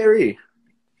Katy Perry.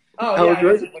 Oh, yeah. I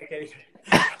guess play Katy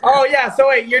Perry. Oh, yeah. So,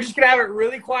 wait, you're just going to have it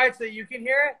really quiet so you can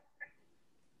hear it?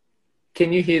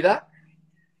 Can you hear that?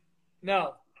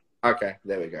 No. Okay,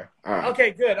 there we go. All right.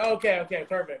 Okay, good. Okay,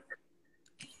 perfect.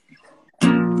 Yeah,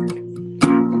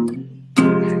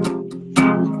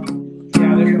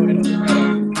 there's no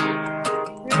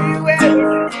way. Do you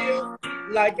ever feel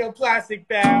like a plastic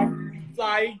bag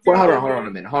flying through Well, hold on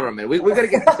a minute. We got to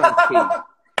get this on key.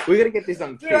 We got to get this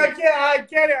on key. Dude, I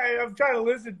can't. I'm trying to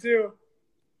listen too.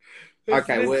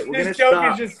 Okay, we're going to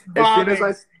start.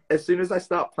 As soon as I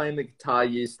start playing the guitar,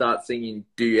 you start singing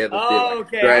 "Do You Ever Feel?"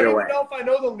 Okay. Straight I don't away. even know if I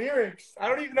know the lyrics. I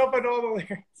don't even know if I know all the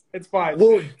lyrics. It's fine.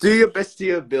 Well, do your best to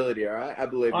your ability, all right? I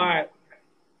believe. All right.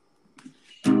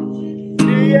 Do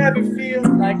you ever feel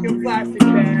like a plastic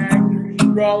bag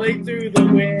rolling through the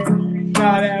wind,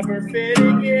 not ever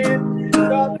fitting in?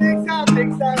 Something.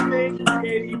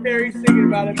 Katy Perry singing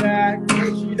about a bag, but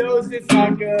she knows it's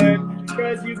not good,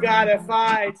 'cause you gotta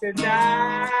fight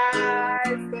tonight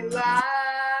for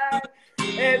life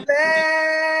and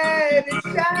let it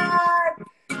shine.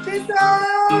 Just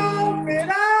open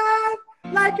up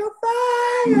like a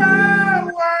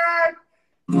firework.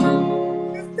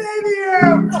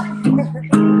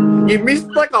 You missed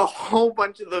like a whole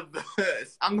bunch of the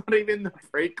verse. I'm not even in the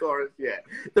pre-chorus yet.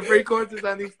 The pre-chorus is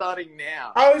only starting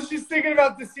now. I was just thinking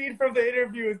about the scene from the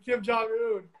interview with Kim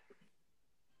Jong-un.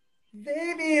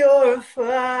 Baby, you're a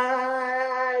firework.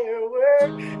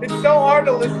 It's so hard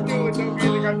to listen to with no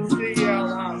music. I'm just singing out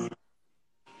loud.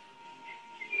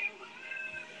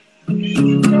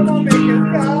 Come on, make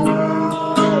it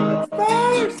go.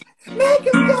 First, make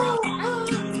it go.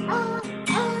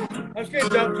 I'm just going to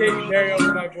dump Katy Perry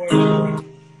over my voice.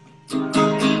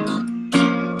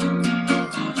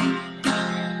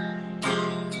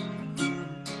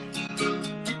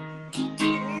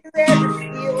 You ever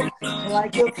feel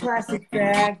like a plastic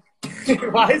bag?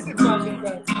 Why is it plastic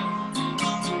bag?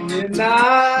 The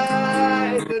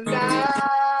night, and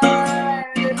let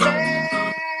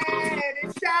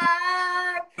it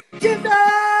shine. Just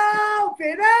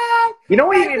open up. You know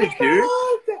what you need to do?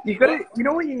 You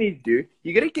know what you need to do?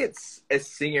 You gotta get a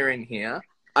singer in here.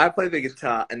 I play the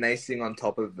guitar and they sing on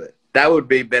top of it. That would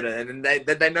be better, and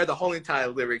they know the whole entire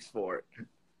lyrics for it.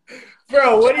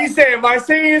 Bro, what are you saying? My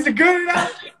singing isn't good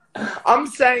enough? I'm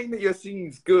saying that your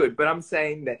singing's good, but I'm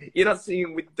saying that you're not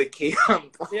singing with the key I'm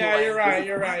playing. Yeah, you're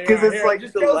right. Because it's like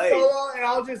just delayed. Go solo, and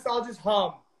I'll just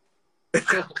hum.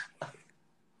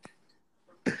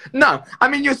 No, I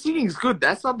mean your singing's good.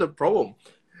 That's not the problem.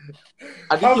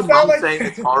 I think your mom's saying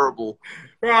it's horrible.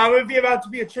 Bro, I'm gonna be about to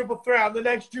be a triple threat. I'm the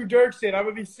next Drew Dirksen. I'm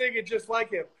gonna be singing just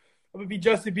like him. I'm gonna be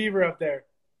Justin Bieber up there.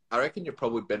 I reckon you're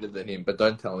probably better than him, but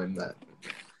don't tell him that.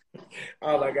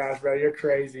 Oh my gosh, bro, you're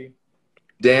crazy.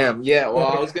 Damn. Yeah. Well,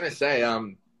 I was gonna say,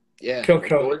 yeah.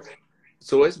 Coco.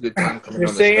 It's always a good time coming Your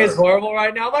on the show. singing is horrible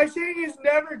right now. My singing is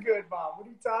never good, Mom. What are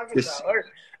you talking about? Or,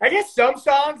 I guess some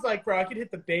songs, like, bro, I could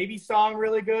hit the baby song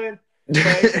really good.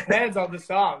 But it depends on the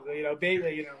song. You know,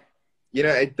 baby, you know. You know,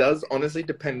 it does honestly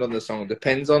depend on the song. It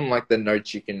depends on, like, the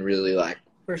notes you can really, like,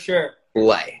 for sure.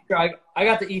 Play. I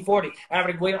got the E40.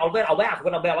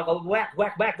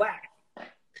 Whack.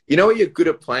 You know what you're good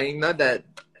at playing, though?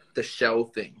 The shell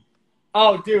thing.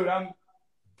 Oh, dude,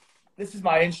 this is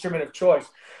my instrument of choice.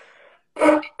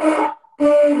 Wait,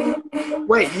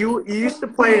 Wait, you used to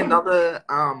play another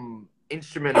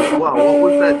instrument as well. What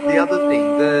was that? The other thing,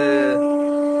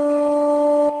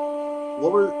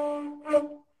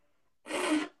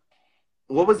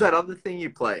 what was that other thing you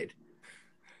played?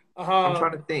 I'm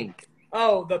trying to think.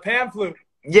 Oh, the pan flute.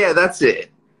 Yeah, that's it.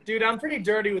 Dude, I'm pretty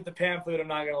dirty with the pan flute. I'm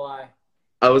not gonna lie.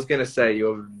 I was gonna say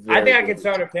you're. I think I could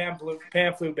start a pan flute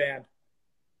band.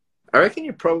 I reckon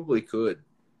you probably could.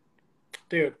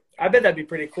 Dude, I bet that'd be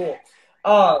pretty cool.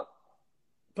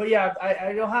 But yeah,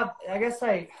 I don't have. I guess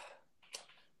I.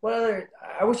 What other?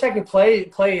 I wish I could play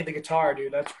the guitar,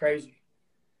 dude. That's crazy.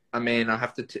 I mean, I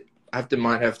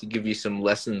might have to give you some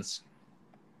lessons.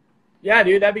 Yeah,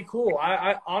 dude, that'd be cool.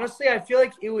 I honestly, I feel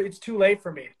like it's too late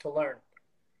for me to learn.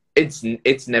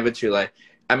 It's never too late.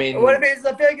 I mean, what it is,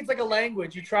 I feel like it's like a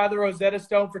language. You try the Rosetta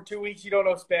Stone for 2 weeks, you don't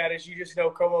know Spanish. You just know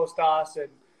Como Estás and,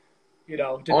 De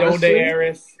Donde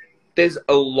Eres. There's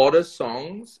a lot of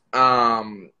songs.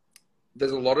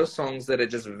 There's a lot of songs that are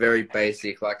just very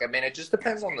basic. Like, I mean, it just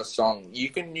depends on the song. You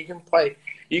can play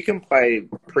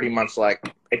pretty much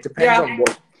like it depends on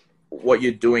what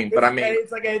you're doing. But I mean,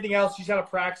 it's like anything else. You just gotta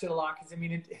practice it a lot. Because I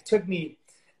mean, it took me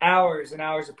hours and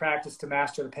hours of practice to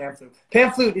master the pan flute.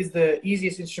 Pan flute is the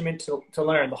easiest instrument to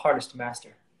learn, the hardest to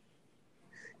master.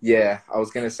 Yeah, I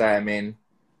was gonna say. I mean,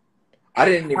 I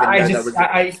didn't even know that was.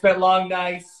 I spent long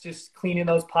nights just cleaning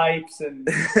those pipes and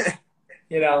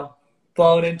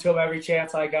blowing into them every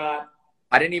chance I got.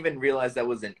 I didn't even realize that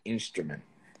was an instrument.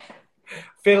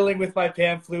 Fiddling with my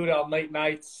pan flute on late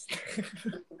nights.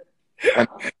 I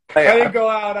didn't go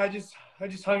out. I just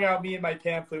hung out, me and my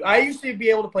pan flute. I used to be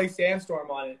able to play Sandstorm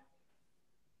on it.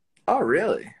 Oh,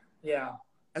 really? Yeah.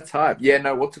 That's hype. Yeah,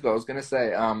 no, what's it called? I was going to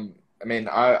say, I mean,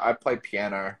 I play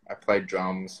piano, I play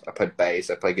drums, I play bass,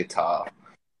 I play guitar.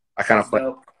 I kind of play.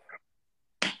 Dope.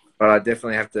 But I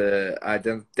definitely have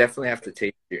to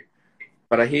teach you.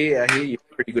 But I hear you're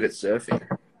pretty good at surfing.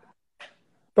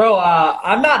 Bro,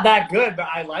 I'm not that good, but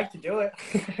I like to do it.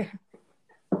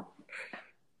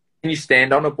 Can you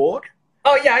stand on a board?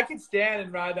 Oh, yeah, I can stand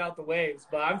and ride out the waves.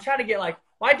 But I'm trying to get,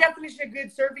 my definition of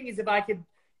good surfing is if I could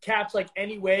catch,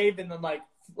 any wave and then,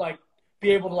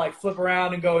 be able to, flip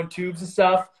around and go in tubes and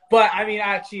stuff. But, I mean,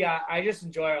 actually, I just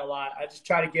enjoy it a lot. I just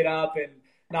try to get up and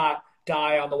not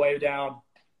die on the way down.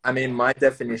 I mean, my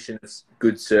definition of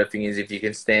good surfing is if you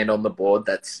can stand on the board,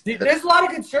 that's... There's a lot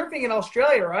of good surfing in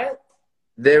Australia, right?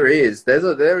 There is. There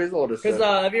is a lot of surfing. Because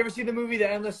have you ever seen the movie The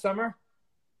Endless Summer?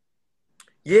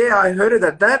 Yeah, I heard of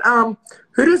that.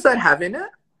 Who does that have in it?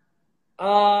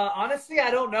 Honestly,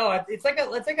 I don't know. It's like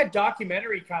a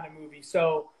documentary kind of movie.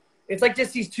 So it's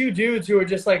just these two dudes who are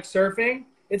just surfing.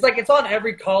 It's on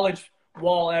every college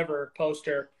wall ever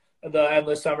poster, the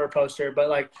Endless Summer poster.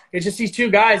 But it's just these two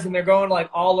guys and they're going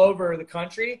all over the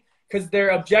country because their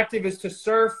objective is to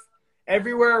surf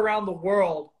everywhere around the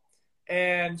world.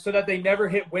 And so that they never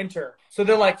hit winter. So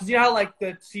they're because you know how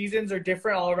the seasons are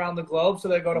different all around the globe. So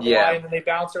they go to Hawaii and then they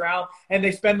bounce around and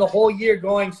they spend the whole year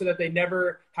going so that they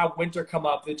never have winter come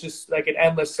up. It's just an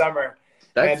endless summer.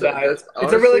 That's honestly,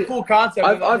 it's a really cool concept.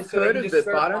 I've heard of it,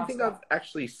 but I don't think I've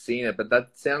actually seen it. But that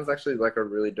sounds actually like a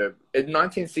really dope. It's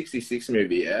 1966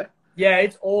 movie, yeah. Yeah,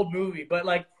 it's old movie, but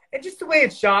and just the way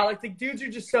it's shot, the dudes are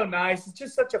just so nice. It's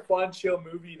just such a fun, chill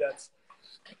movie that's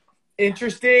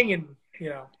interesting and.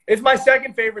 It's my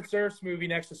second favorite Surfs movie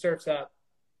next to Surf's Up.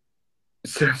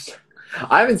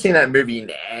 I haven't seen that movie in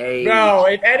ages. No,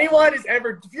 if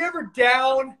you're ever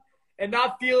down and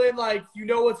not feeling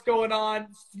what's going on,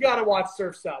 you got to watch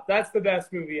Surf's Up. That's the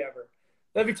best movie ever.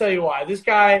 Let me tell you why. This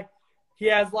guy, he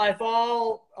has life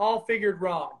all figured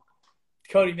wrong.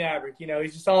 Cody Maverick,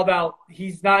 he's just all about,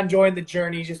 he's not enjoying the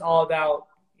journey. He's just all about,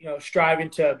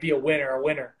 striving to be a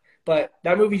winner. But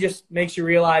that movie just makes you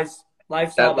realize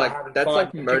life's all about having that's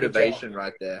fun. Motivation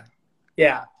right there.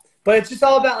 Yeah. But it's just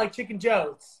all about Chicken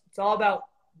Joe. It's all about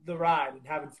the ride and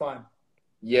having fun.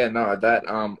 Yeah, no, that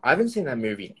I haven't seen that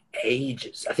movie in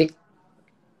ages. I think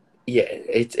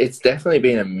it's definitely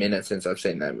been a minute since I've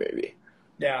seen that movie.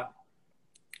 Yeah.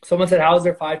 Someone said, how is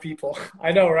there 5 people?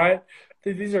 I know, right?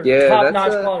 These are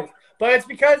top-notch quality. But it's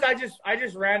because I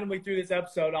just randomly threw this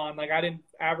episode on. I didn't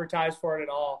advertise for it at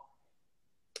all.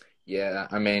 Yeah,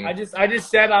 I mean... I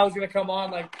just said I was going to come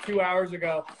on 2 hours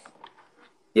ago.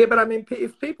 Yeah, but I mean,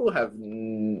 if people have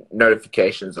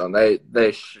notifications on,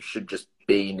 they should just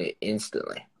be in it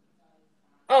instantly.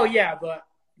 Oh, yeah, but,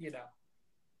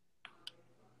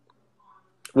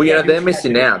 Well, they're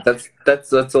missing out.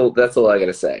 That's all I got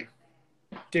to say.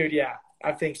 Dude, yeah,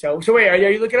 I think so. So wait, are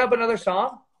you looking up another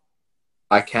song?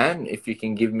 I can, if you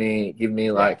can give me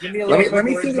let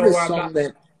me think of a song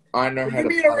that I know how to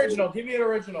play. Give me an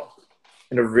original.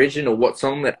 An original? What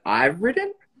song that I've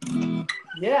written?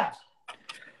 Yeah.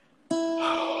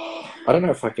 I don't know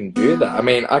if I can do that. I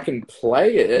mean, I can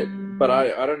play it, but I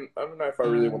don't know if I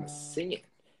really want to sing it.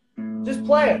 Just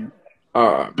play it.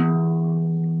 Alright.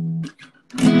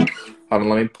 Hold on,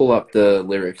 let me pull up the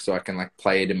lyrics so I can like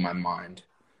play it in my mind.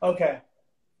 Okay.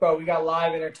 Bro, we got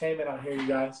live entertainment on here, you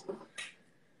guys.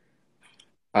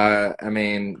 I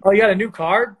mean... Oh, you got a new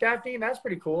card, Daphne? That's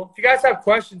pretty cool. If you guys have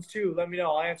questions, too, let me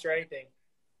know. I'll answer anything.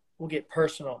 We'll get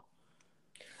personal.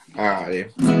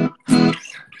 Alrighty.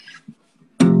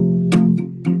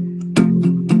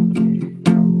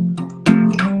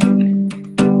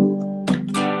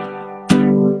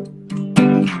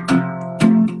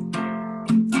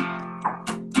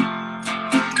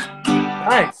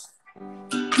 Nice.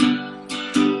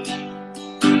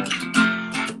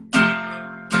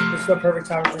 This is the perfect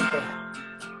time to drink it.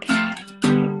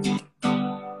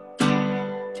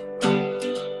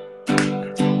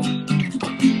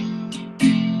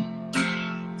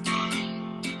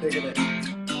 Look at it.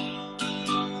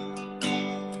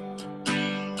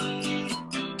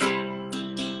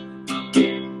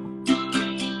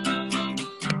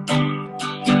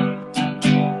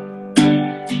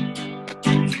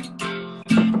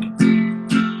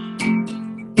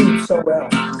 Doing so well.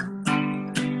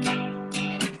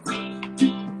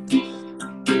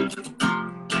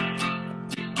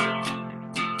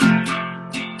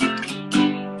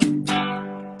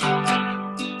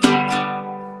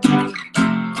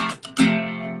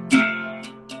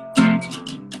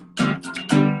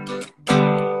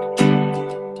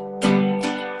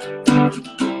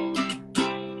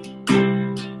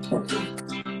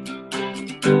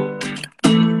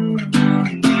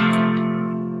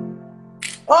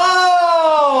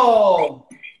 Oh!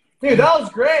 Dude, that was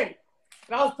great.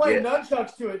 And I was playing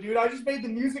nunchucks to it, dude. I just made the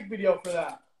music video for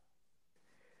that.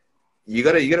 You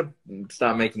gotta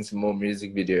start making some more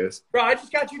music videos. Bro, I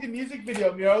just got you the music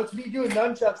video, Miro. It's me doing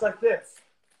nunchucks like this.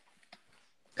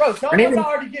 Bro, tell I me don't I'm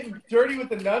already getting dirty with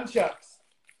the nunchucks.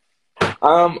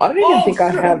 I don't even think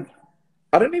I shit. have.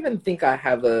 I don't even think I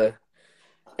have a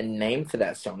name for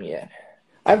that song yet.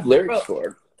 I have lyrics for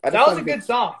it. That was a good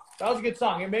song. That was a good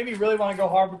song. It made me really want to go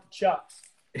hard with the chucks.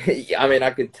 Yeah, I mean,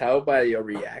 I could tell by your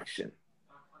reaction.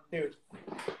 Dude.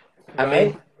 I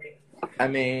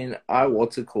mean,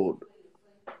 what's it called?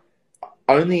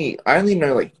 I only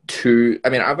know like two. I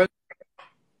mean, I've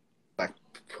like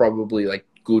probably like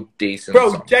good, decent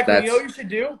Bro, songs. Declan, you know what you should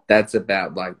do? That's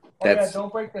about like that's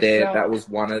don't break the there. shell. That was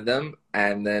one of them,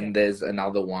 and then there's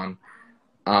another one.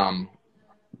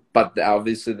 But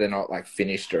obviously they're not like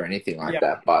finished or anything like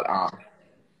that. But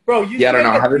bro, you should make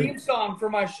a theme song for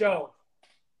my show.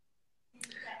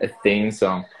 A theme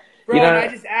song. Bro, you know, and I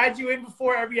just add you in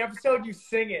before every episode. You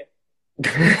sing it.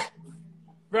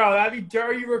 Bro, that'd be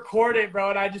dirty. You record it, bro,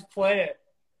 and I just play it.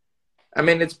 I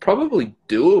mean, it's probably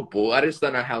doable. I just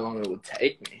don't know how long it would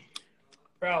take me.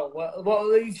 Bro,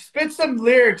 well, spit some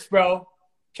lyrics, bro.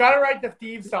 Try to write the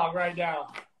theme song right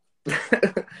now.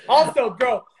 Also,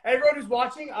 bro, everyone who's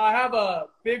watching, I have a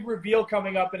big reveal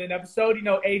coming up in an episode. You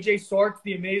know, AJ Sorts,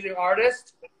 the amazing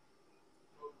artist.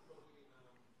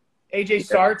 AJ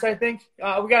Sarts, I think. We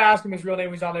got to ask him his real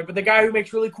name. He's on there. But the guy who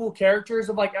makes really cool characters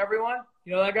of, like, everyone.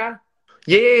 You know that guy?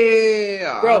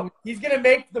 Yeah. Bro, he's going to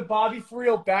make the Bobby For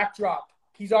Real backdrop.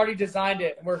 He's already designed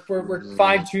it. And we're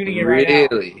fine-tuning it right now.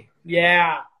 Really?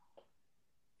 Yeah.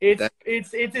 It's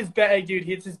his best, dude.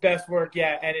 It's his best work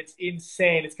yet, and it's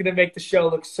insane. It's gonna make the show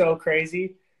look so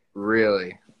crazy.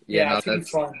 Really? Yeah, it's gonna be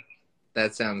fun.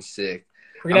 That sounds sick.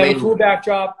 We're gonna have a cool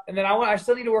backdrop, and then I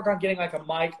still need to work on getting like a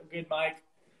good mic.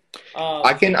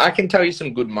 I can tell you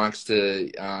some good mics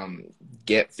to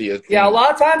get for your thing. Yeah, a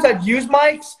lot of times I've used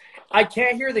mics. I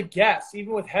can't hear the guests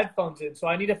even with headphones in, so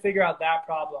I need to figure out that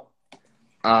problem.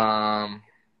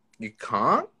 You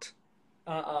can't?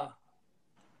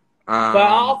 But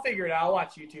I'll figure it out. I'll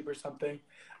watch YouTube or something.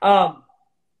 But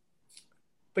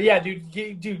yeah, dude,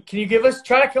 can you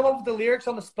try to come up with the lyrics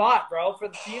on the spot, bro, for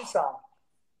the theme song?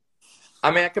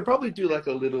 I mean, I could probably do like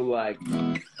a little like,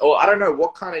 or I don't know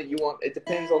what kind of you want. It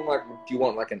depends on like, do you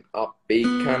want like an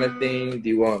upbeat kind of thing? Do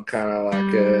you want kind of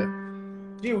like a...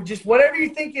 Dude, just whatever you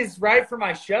think is right for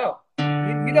my show.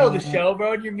 You know the show,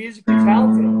 bro, and you're musically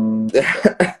talented.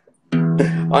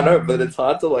 I know, but it's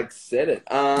hard to like set it.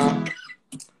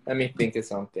 Let me think of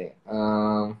something.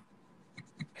 I'm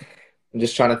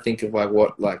just trying to think of like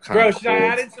what like kind of. Bro, should I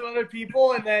add in some other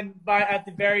people and then at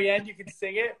the very end you can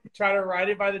sing it? Try to write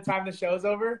it by the time the show's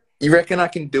over? You reckon I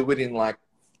can do it in like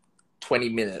 20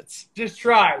 minutes? Just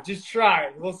try.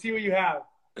 We'll see what you have.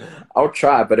 I'll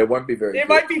try, but it won't be very. It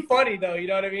might be funny though. You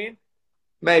know what I mean?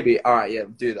 Maybe. All right. Yeah,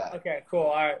 do that. Okay. Cool.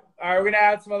 All right. We're gonna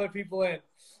add some other people in.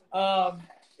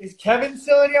 Is Kevin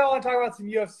still in here? I want to talk about some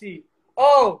UFC.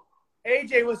 Oh,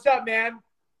 AJ, what's up, man?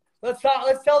 Let's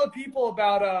tell the people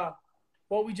about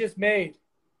what we just made.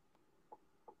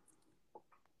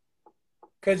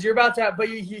 Because you're about to have, but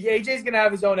AJ's gonna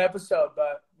have his own episode,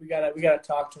 but we gotta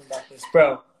talk to him about this,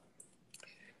 bro.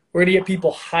 We're gonna get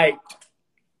people hyped.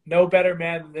 No better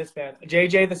man than this man,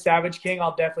 JJ the Savage King.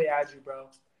 I'll definitely add you, bro.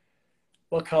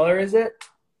 What color is it?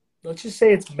 Let's just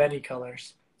say it's many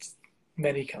colors.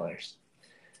 Many colors.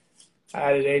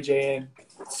 I added AJ in.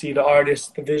 See the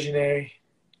artist, the visionary,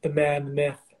 the man, the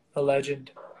myth, the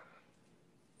legend.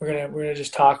 We're gonna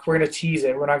just talk. We're gonna tease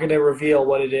it. We're not gonna reveal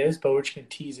what it is, but we're just gonna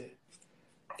tease it.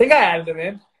 I think I added him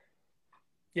in.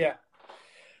 Yeah.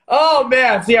 Oh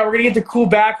man. So yeah, we're gonna get the cool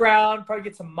background. Probably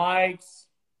get some mics.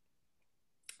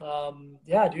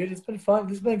 Yeah, dude, it's been fun.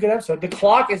 This has been a good episode. The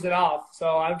clock isn't off,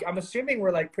 so I'm assuming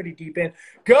we're like pretty deep in.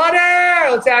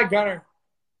 Gunner, let's add Gunner.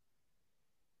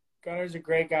 Gunner's a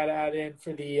great guy to add in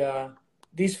for the.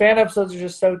 These fan episodes are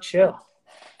just so chill,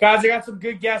 guys. I got some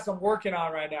good guests I'm working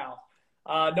on right now.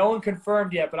 No one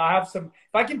confirmed yet, but I have some.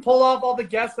 If I can pull off all the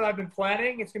guests that I've been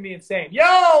planning, it's gonna be insane. Yo,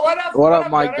 what up? What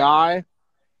up, my Gunner? guy?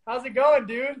 How's it going,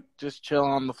 dude? Just chilling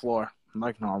on the floor,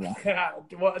 like normal. Yeah,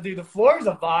 well, dude, the floor is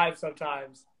a vibe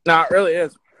sometimes. No, it really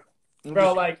is.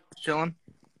 Bro, like chilling.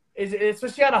 Is it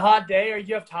especially on a hot day, or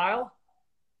you have tile?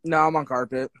 No, I'm on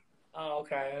carpet. Oh,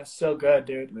 okay. That's so good,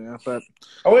 dude. Yeah, but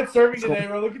I went surfing today,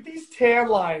 bro. Look at these tan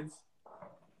lines.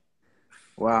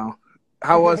 Wow.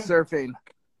 How was surfing?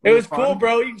 It was cool,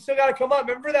 bro. You still got to come up.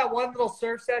 Remember that one little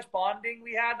surf sesh bonding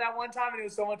we had that one time, and it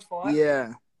was so much fun?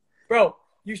 Yeah. Bro,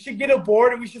 you should get a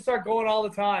board, and we should start going all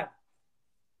the time.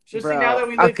 Just Bro, now that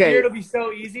we live okay. here, it'll be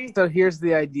so easy. So here's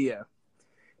the idea.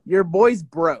 Your boy's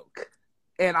broke,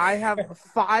 and I have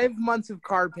 5 months of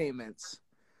car payments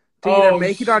to either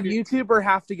make it on YouTube or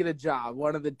have to get a job,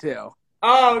 one of the two.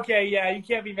 Oh, okay, yeah. You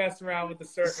can't be messing around with the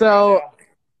surf. So,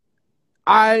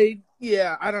 I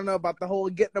don't know about the whole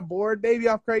getting a board, maybe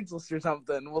off Craigslist or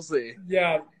something. We'll see.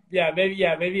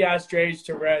 Maybe ask Drage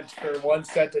to rent for 1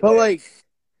 cent a day. But like,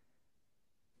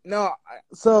 no.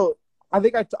 So I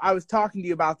think I was talking to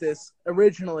you about this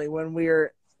originally when we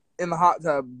were in the hot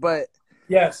tub, but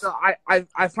yes. So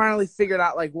I finally figured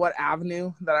out like what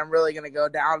avenue that I'm really gonna go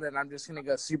down, and I'm just gonna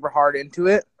go super hard into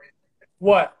it.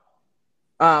 What?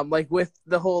 Like with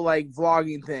the whole like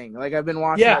vlogging thing. Like I've been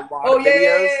watching a lot of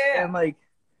videos, yeah. and like,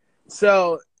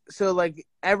 so like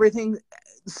everything.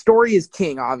 Story is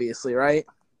king, obviously, right?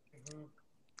 Mm-hmm.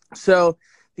 So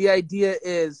the idea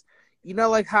is, you know,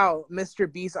 like how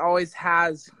Mr. Beast always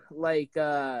has like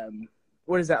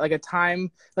what is that? Like a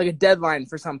time, like a deadline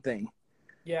for something.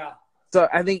 Yeah. So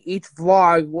I think each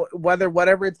vlog,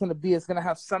 whatever it's going to be, is going to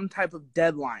have some type of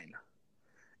deadline.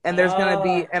 And there's going to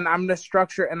be, and I'm going to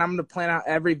structure, and I'm going to plan out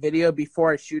every video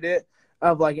before I shoot it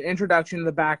of like an introduction to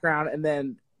the background, and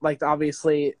then like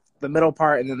obviously the middle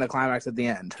part, and then the climax at the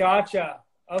end. Gotcha.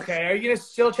 Okay. Are you going to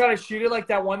still try to shoot it like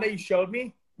that one that you showed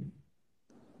me?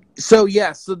 So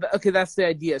yeah. So okay, that's the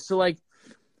idea. So like,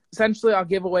 essentially, I'll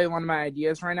give away one of my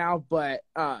ideas right now, but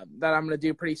that I'm going to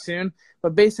do pretty soon.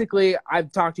 But basically,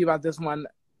 I've talked to you about this one,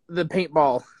 the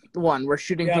paintball one. We're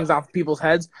shooting things off people's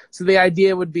heads. So the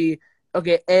idea would be,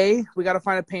 okay, we got to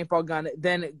find a paintball gun.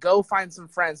 Then go find some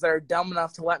friends that are dumb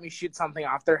enough to let me shoot something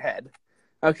off their head.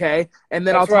 Okay? And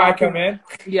then That's I'll where talk I come in.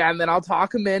 Yeah, and then I'll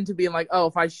talk them into being like, oh,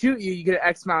 if I shoot you, you get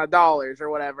X amount of dollars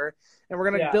or whatever. And we're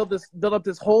going to build up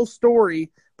this whole story,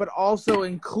 but also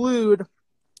include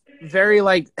very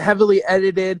like heavily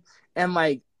edited, and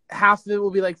like half of it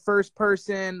will be like first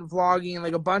person vlogging,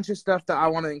 like a bunch of stuff that I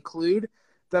want to include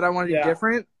that I want to do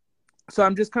different. So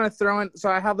I'm just kind of so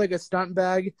I have like a stunt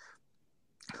bag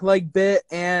like bit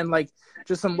and like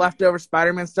just some leftover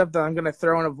Spider-Man stuff that I'm going to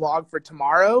throw in a vlog for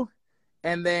tomorrow,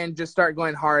 and then just start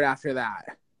going hard after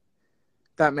that.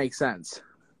 That makes sense.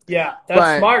 Yeah,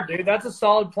 that's smart, dude. That's a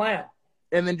solid plan.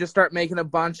 And then just start making a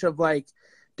bunch of like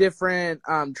different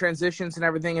transitions and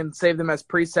everything, and save them as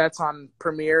presets on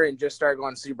Premiere, and just start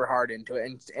going super hard into it.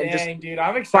 And Dang, dude,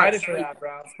 I'm excited for that,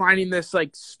 bro. Finding this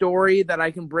like story that I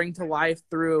can bring to life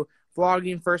through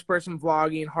vlogging, first person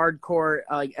vlogging, hardcore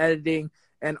like editing,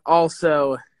 and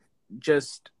also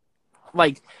just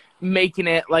like making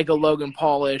it like a Logan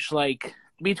Paul-ish, like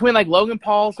between like Logan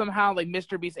Paul somehow, like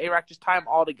Mr. Beast, A-Rock, just tie them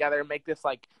all together and make this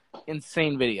like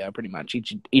insane video pretty much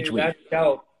each week.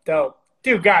 That's dope.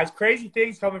 Dude, guys, crazy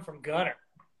things coming from Gunner.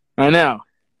 I know.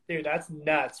 Dude, that's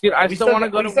nuts. Dude, I still want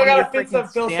to go to one of your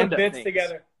freaking fill some bits things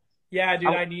together. Yeah, dude,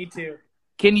 I need to.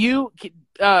 Can you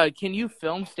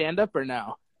film stand-up or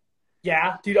no?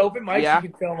 Yeah, dude, open mics, you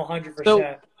can film 100%.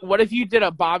 So what if you did a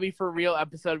Bobby for Real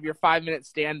episode of your 5-minute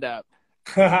stand-up?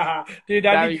 Dude,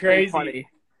 that'd be crazy. Funny.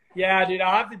 Yeah, dude.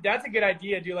 I'll have to. That's a good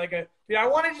idea. Do like a. Dude, I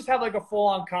want to just have like a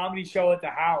full-on comedy show at the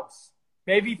house.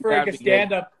 Maybe for like a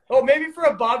stand-up. Oh, maybe for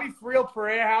a Bobby For Real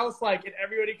Perea house. Like, and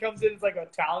everybody comes in. It's like a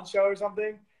talent show or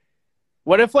something.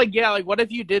 What if what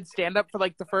if you did stand-up for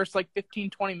like the first like 15,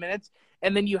 20 minutes,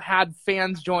 and then you had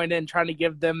fans join in trying to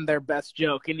give them their best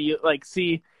joke, and you like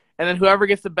see. And then whoever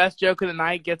gets the best joke of the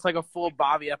night gets like a full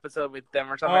Bobby episode with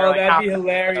them or something. Oh, like that'd be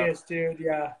hilarious, dude.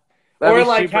 Yeah. That'd or be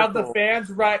like have cool. the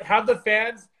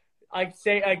fans like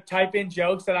say like type in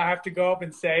jokes that I have to go up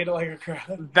and say to like a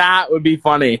crowd. That would be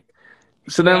funny.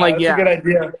 So then that's a good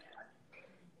idea.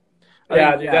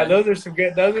 Yeah, dude, yeah. those are some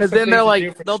good. Those are because some then they're things to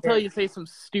like do they'll for tell sure. you to say some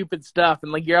stupid stuff,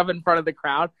 and like you're up in front of the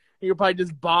crowd, and you'll probably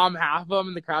just bomb half of them,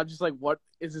 and the crowd's just like, "What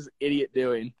is this idiot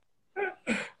doing?"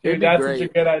 Dude, that's such a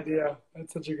good idea.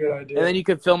 That's such a good idea. And then you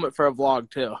could film it for a vlog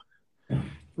too.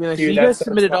 Like, Dude, so you guys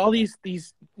submitted all these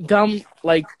dumb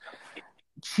like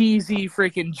cheesy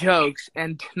freaking jokes,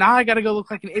 and now I gotta go look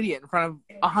like an idiot in front of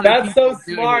 100 people. That's so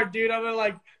doing smart, it. dude. I'm gonna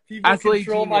like people Absolutely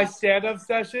control my genius. stand-up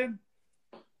session.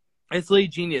 It's really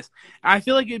genius. I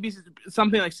feel like it'd be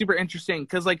something like super interesting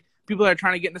because like people are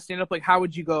trying to get into stand up, like how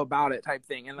would you go about it type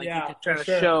thing, and like you could try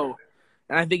to show.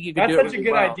 And I think you could That's do it such really a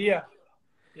good well. idea.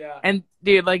 Yeah. And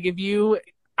dude, like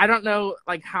I don't know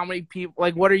like how many people,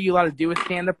 like what are you allowed to do with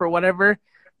stand up or whatever,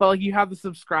 but like you have the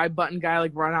subscribe button guy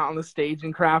like run out on the stage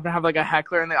and crap and have like a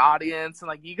heckler in the audience, and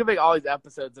like you could make all these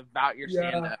episodes about your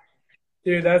stand up.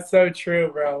 Dude, that's so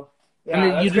true, bro. Yeah, and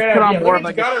then that's you a just great put idea. on more Look of at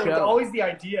like Gunner a with show. always the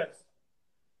ideas.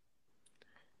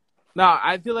 No,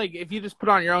 I feel like if you just put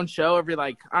on your own show every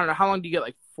like, I don't know, how long do you get?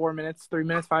 Like 4 minutes, 3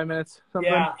 minutes, 5 minutes, something?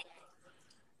 Yeah.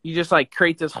 You just like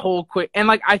create this whole quick, and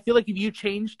like I feel like if you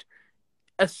changed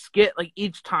a skit like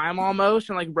each time almost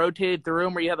and like rotated through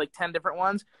them where you had like 10 different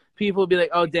ones, people would be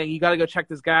like, oh dang, you got to go check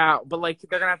this guy out. But like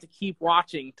they're gonna have to keep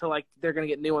watching till like they're gonna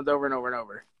get new ones over and over and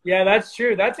over. Yeah, that's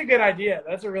true. That's a good idea.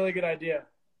 That's a really good idea.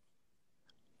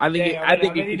 I think Dang, I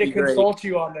need to consult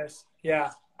you on this.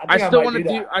 Yeah. I still want to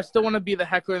do. I still want to be the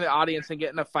heckler in the audience and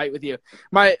get in a fight with you.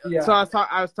 So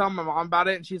I was telling my mom about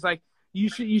it, and she's like, "You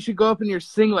should go up in your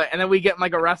singlet, and then we get in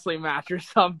like a wrestling match or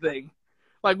something.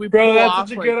 Like we pull that's off,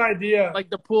 such a like, good idea.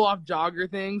 Like the pull off jogger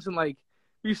things, and like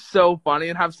be so funny,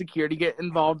 and have security get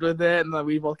involved with it, and then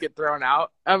we both get thrown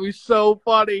out. That'd be so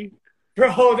funny,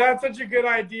 bro. That's such a good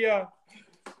idea.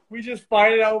 We just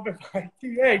fight it out with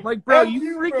hey, like bro,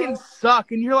 you freaking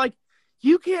suck, and you're like,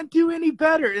 you can't do any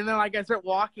better. And then like I start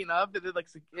walking up, and then like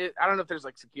I don't know if there's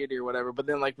like security or whatever, but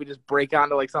then like we just break out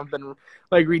into like something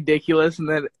like ridiculous, and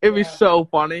then it'd be so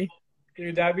funny.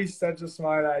 Dude, that'd be such a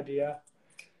smart idea.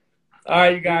 All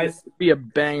right, you guys. It'd be a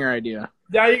banger idea.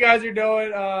 Now you guys are knowing.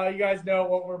 You guys know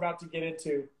what we're about to get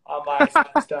into on my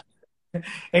stuff.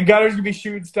 And Gunner's gonna be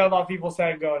shooting stuff off people's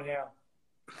head, going ham.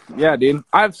 Yeah, dude.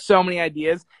 I have so many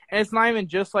ideas, and it's not even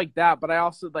just like that, but I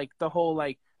also like the whole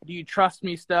like, do you trust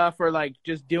me stuff, or like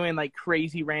just doing like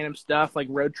crazy random stuff like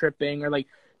road tripping, or like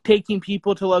taking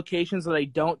people to locations that I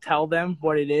don't tell them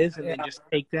what it is and then just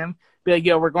take them. Be like,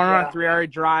 yo, we're going on a 3-hour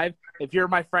drive. If you're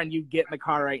my friend, you get in the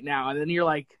car right now. And then you're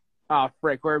like, oh,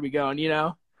 frick, where are we going, you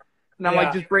know? And I'm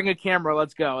like, just bring a camera,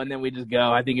 let's go. And then we just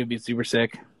go. I think it'd be super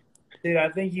sick. Dude, I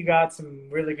think you got some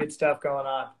really good stuff going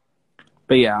on.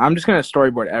 But yeah, I'm just going to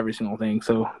storyboard every single thing,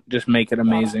 so just make it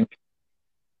amazing.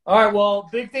 All right, well,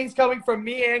 big things coming from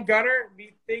me and Gunner.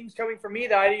 Big things coming from me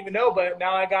that I didn't even know, but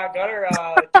now I got Gunner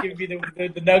giving me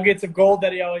the nuggets of gold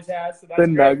that he always has. So that's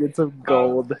great. Nuggets of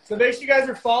gold. So make sure you guys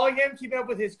are following him, keeping up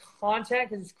with his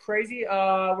content because it's crazy.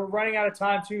 We're running out of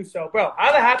time too. So, bro,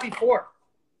 have a happy 4th.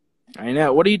 I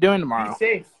know. What are you doing tomorrow? Be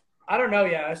safe. I don't know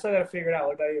yet. I still got to figure it out.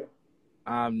 What about you?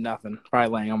 Nothing. Probably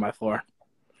laying on my floor.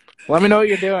 Let me know what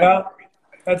you're doing.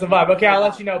 That's a vibe. Okay, I'll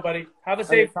let you know, buddy. Have a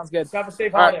safe. Sounds good. Have a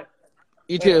safe holiday. Right.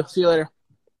 You too. See you later.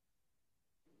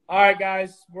 All right,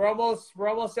 guys. We're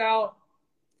almost out.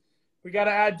 We got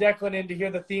to add Declan in to hear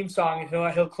the theme song,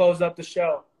 and he'll close up the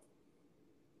show.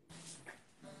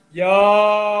 Yo,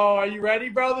 are you ready,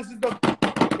 bro? This is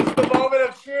the moment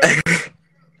of truth.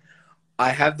 I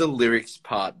have the lyrics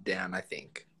part down, I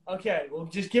think. Okay, well,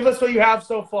 just give us what you have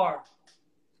so far.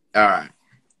 All right.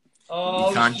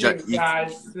 Oh, shoot,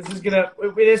 guys.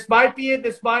 This might be it.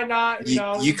 This might not.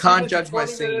 You can't judge my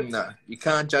singing, though. You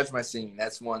can't judge my singing.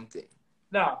 That's one thing.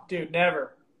 No, dude,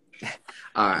 never.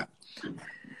 All right.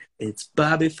 It's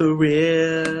Bobby for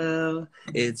real.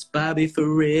 It's Bobby for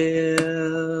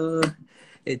real.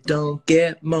 It don't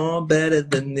get more better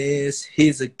than this.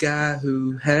 He's a guy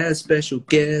who has special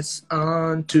guests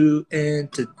on to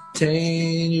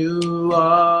entertain you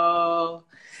all.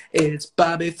 It's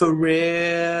Bobby for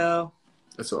real.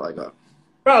 That's all I got.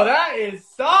 Bro, that is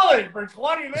solid for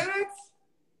 20 minutes.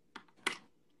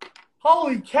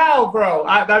 Holy cow, bro.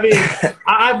 I mean,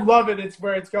 I'm loving it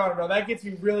where it's going, bro. That gets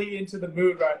me really into the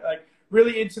mood, right? Like,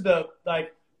 really into the,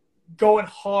 like, going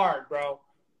hard, bro.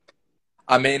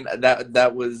 I mean,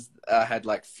 that was, I had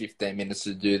like 15 minutes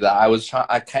to do that.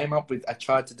 I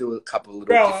tried to do a couple of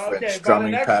little different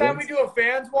strumming patterns. By the next time we do a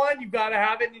fans one, you've got to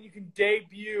have it and then you can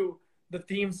debut the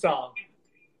theme song.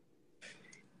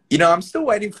 You know, I'm still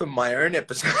waiting for my own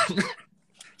episode.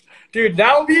 Dude,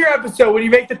 that will be your episode when you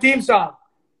make the theme song.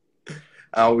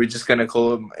 We're just going to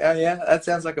call them. Yeah, that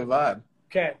sounds like a vibe.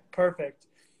 Okay, perfect.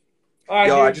 All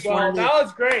right, dude. That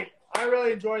was great. I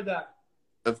really enjoyed that.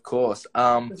 Of course.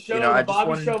 The show, the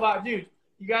Bobby Show vibe. Dude,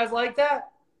 you guys like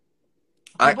that?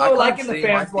 People are liking the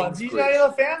fans ones. These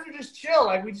the fans are just chill.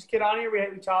 Like, we just get on here,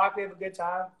 we talk, we have a good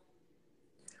time.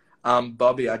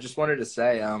 Bobby, I just wanted to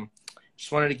say,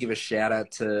 just wanted to give a shout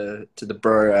out to the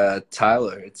bro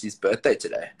Tyler. It's his birthday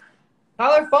today.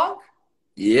 Tyler Funk?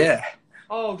 Yeah.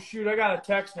 Oh shoot, I gotta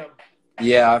text him.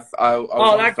 Yeah,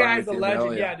 that guy's a legend.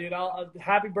 Earlier. Yeah, dude.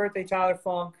 Happy birthday, Tyler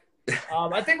Funk.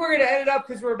 I think we're gonna end it up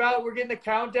because we're getting the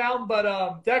countdown. But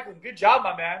Declan, good job,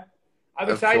 my man. I'm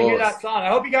excited to hear that song. I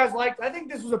hope you guys liked. I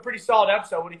think this was a pretty solid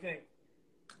episode. What do you think?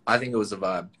 I think it was a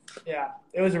vibe. Yeah,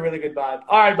 it was a really good vibe.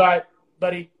 All right, bye,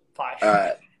 buddy. Bye. All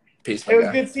right. Peace. It was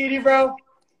good seeing you, bro.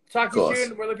 Talk to you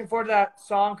soon. We're looking forward to that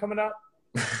song coming up.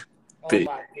 Oh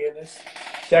my goodness.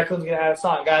 Declan's gonna have a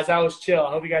song. Guys, that was chill.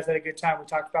 I hope you guys had a good time. We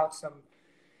talked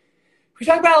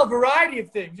about a variety of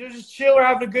things. It was just chill. We're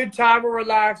having a good time. We're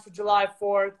relaxed for July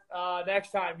 4th.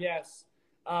 Next time, yes.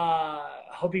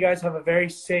 Hope you guys have a very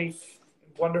safe,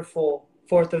 wonderful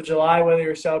 4th of July, whether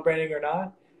you're celebrating or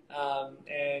not.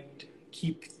 And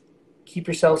keep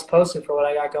yourselves posted for what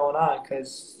I got going on,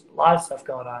 because a lot of stuff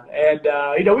going on. And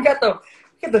we got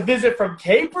the visit from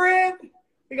Capron.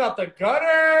 We got the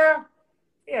Gunner.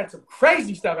 We had some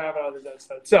crazy stuff happening on this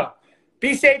episode. So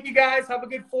be safe, you guys. Have a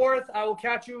good 4th. I will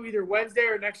catch you either Wednesday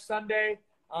or next Sunday.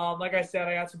 Like I said,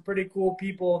 I got some pretty cool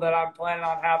people that I'm planning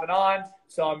on having on.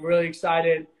 So I'm really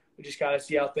excited. We just got to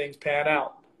see how things pan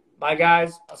out. Bye,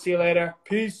 guys. I'll see you later.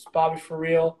 Peace. Bobby for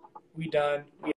real. We done.